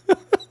one.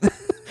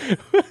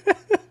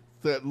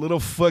 That little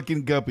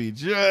fucking guppy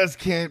just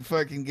can't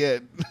fucking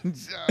get.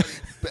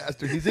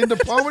 Bastard. He's in the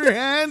palm of your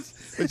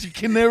hands, but you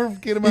can never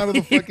get him out of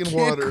the fucking Can't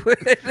water. quit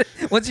it.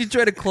 Once you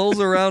try to close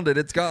around it,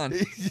 it's gone.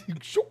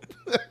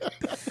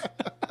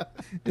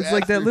 It's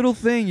like that little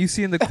thing you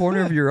see in the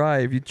corner of your eye.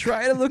 If you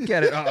try to look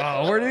at it,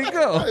 oh, where did it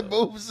go? It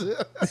moves.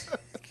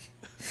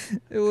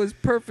 It was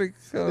perfect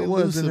how it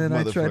was, and then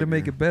I tried to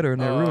make motherfucker. it better,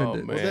 and I ruined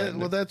it. man.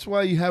 Well, that's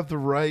why you have the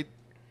right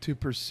to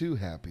pursue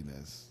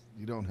happiness.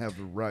 You don't have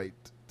the right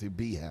to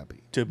be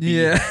happy. To be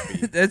Yeah,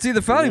 happy. and see,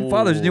 the founding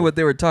fathers knew Ooh. what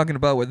they were talking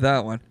about with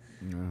that one.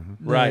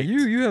 Right.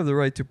 You have the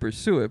right to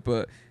pursue it,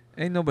 but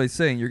ain't nobody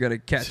saying you're gonna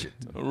catch it.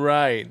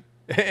 Right.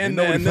 And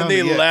nobody then found they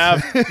it yet.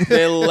 laughed.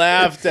 They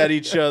laughed at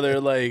each other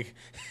like,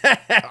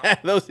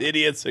 those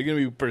idiots are gonna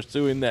be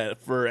pursuing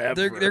that forever.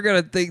 They're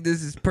gonna think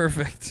this is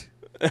perfect.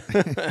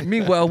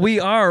 Meanwhile, we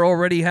are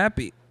already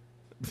happy.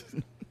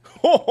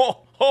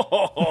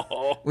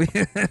 We,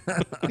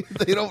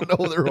 They don't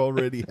know they're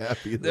already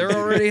happy. they're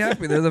already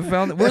happy. We're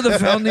the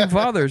founding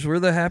fathers. We're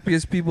the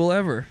happiest people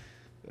ever.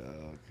 Oh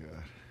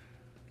god.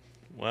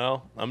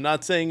 Well, I'm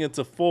not saying it's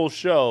a full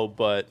show,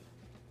 but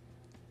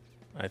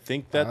I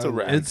think that's a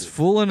wrap. It's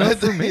full enough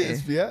for me.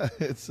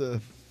 It's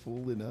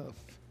full enough.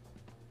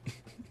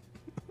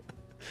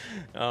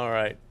 All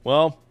right.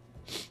 Well,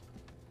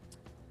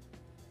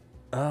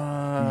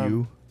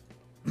 You.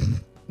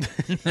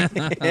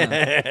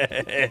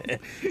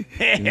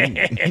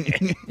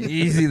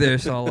 Easy there,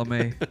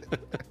 Salome.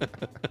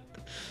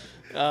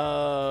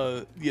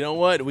 you know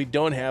what? We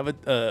don't have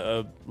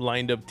a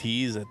lined up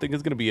tease. I think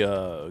it's gonna be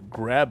a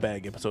grab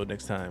bag episode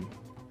next time.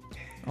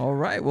 All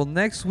right. Well,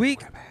 next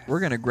week we're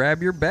gonna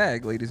grab your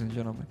bag, ladies and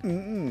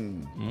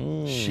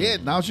gentlemen.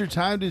 Shit, now's your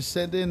time to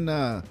send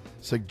in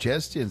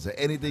suggestions.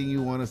 Anything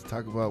you want us to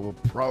talk about, we'll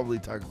probably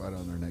talk about it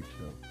on our next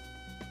show.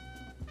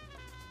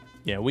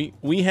 Yeah,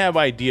 we have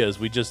ideas.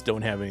 We just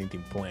don't have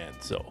anything planned.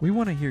 So We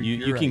want to hear you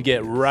your can ideas.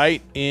 get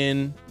right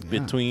in Yeah.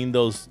 between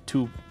those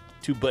two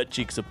butt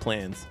cheeks of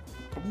plans.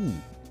 I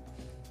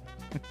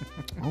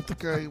don't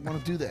think I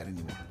want to do that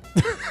anymore.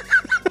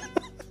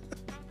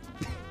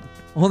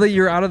 Well, that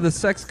you're out of the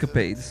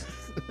sexcapades.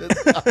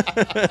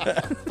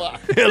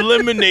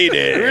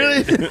 Eliminated.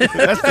 Really?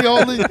 That's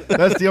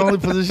the only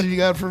position you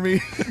got for me.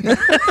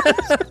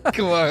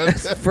 Come on.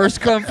 First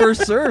come,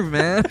 first serve,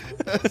 man.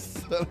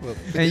 Son of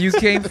a And you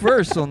came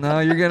first, so now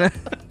you're gonna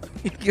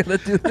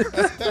do this.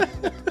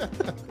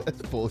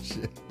 That's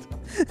bullshit.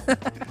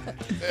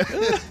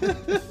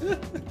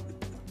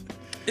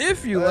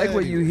 If you like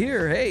what you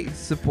hear, hey,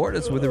 support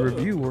us with a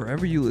review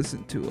wherever you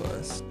listen to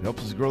us. It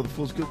helps us grow the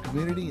Full Scoop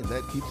community, and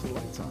that keeps the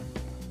lights on.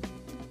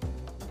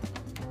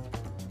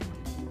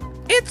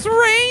 It's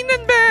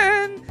raining,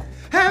 Ben.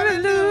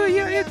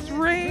 Hallelujah, it's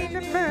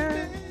raining,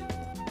 Ben.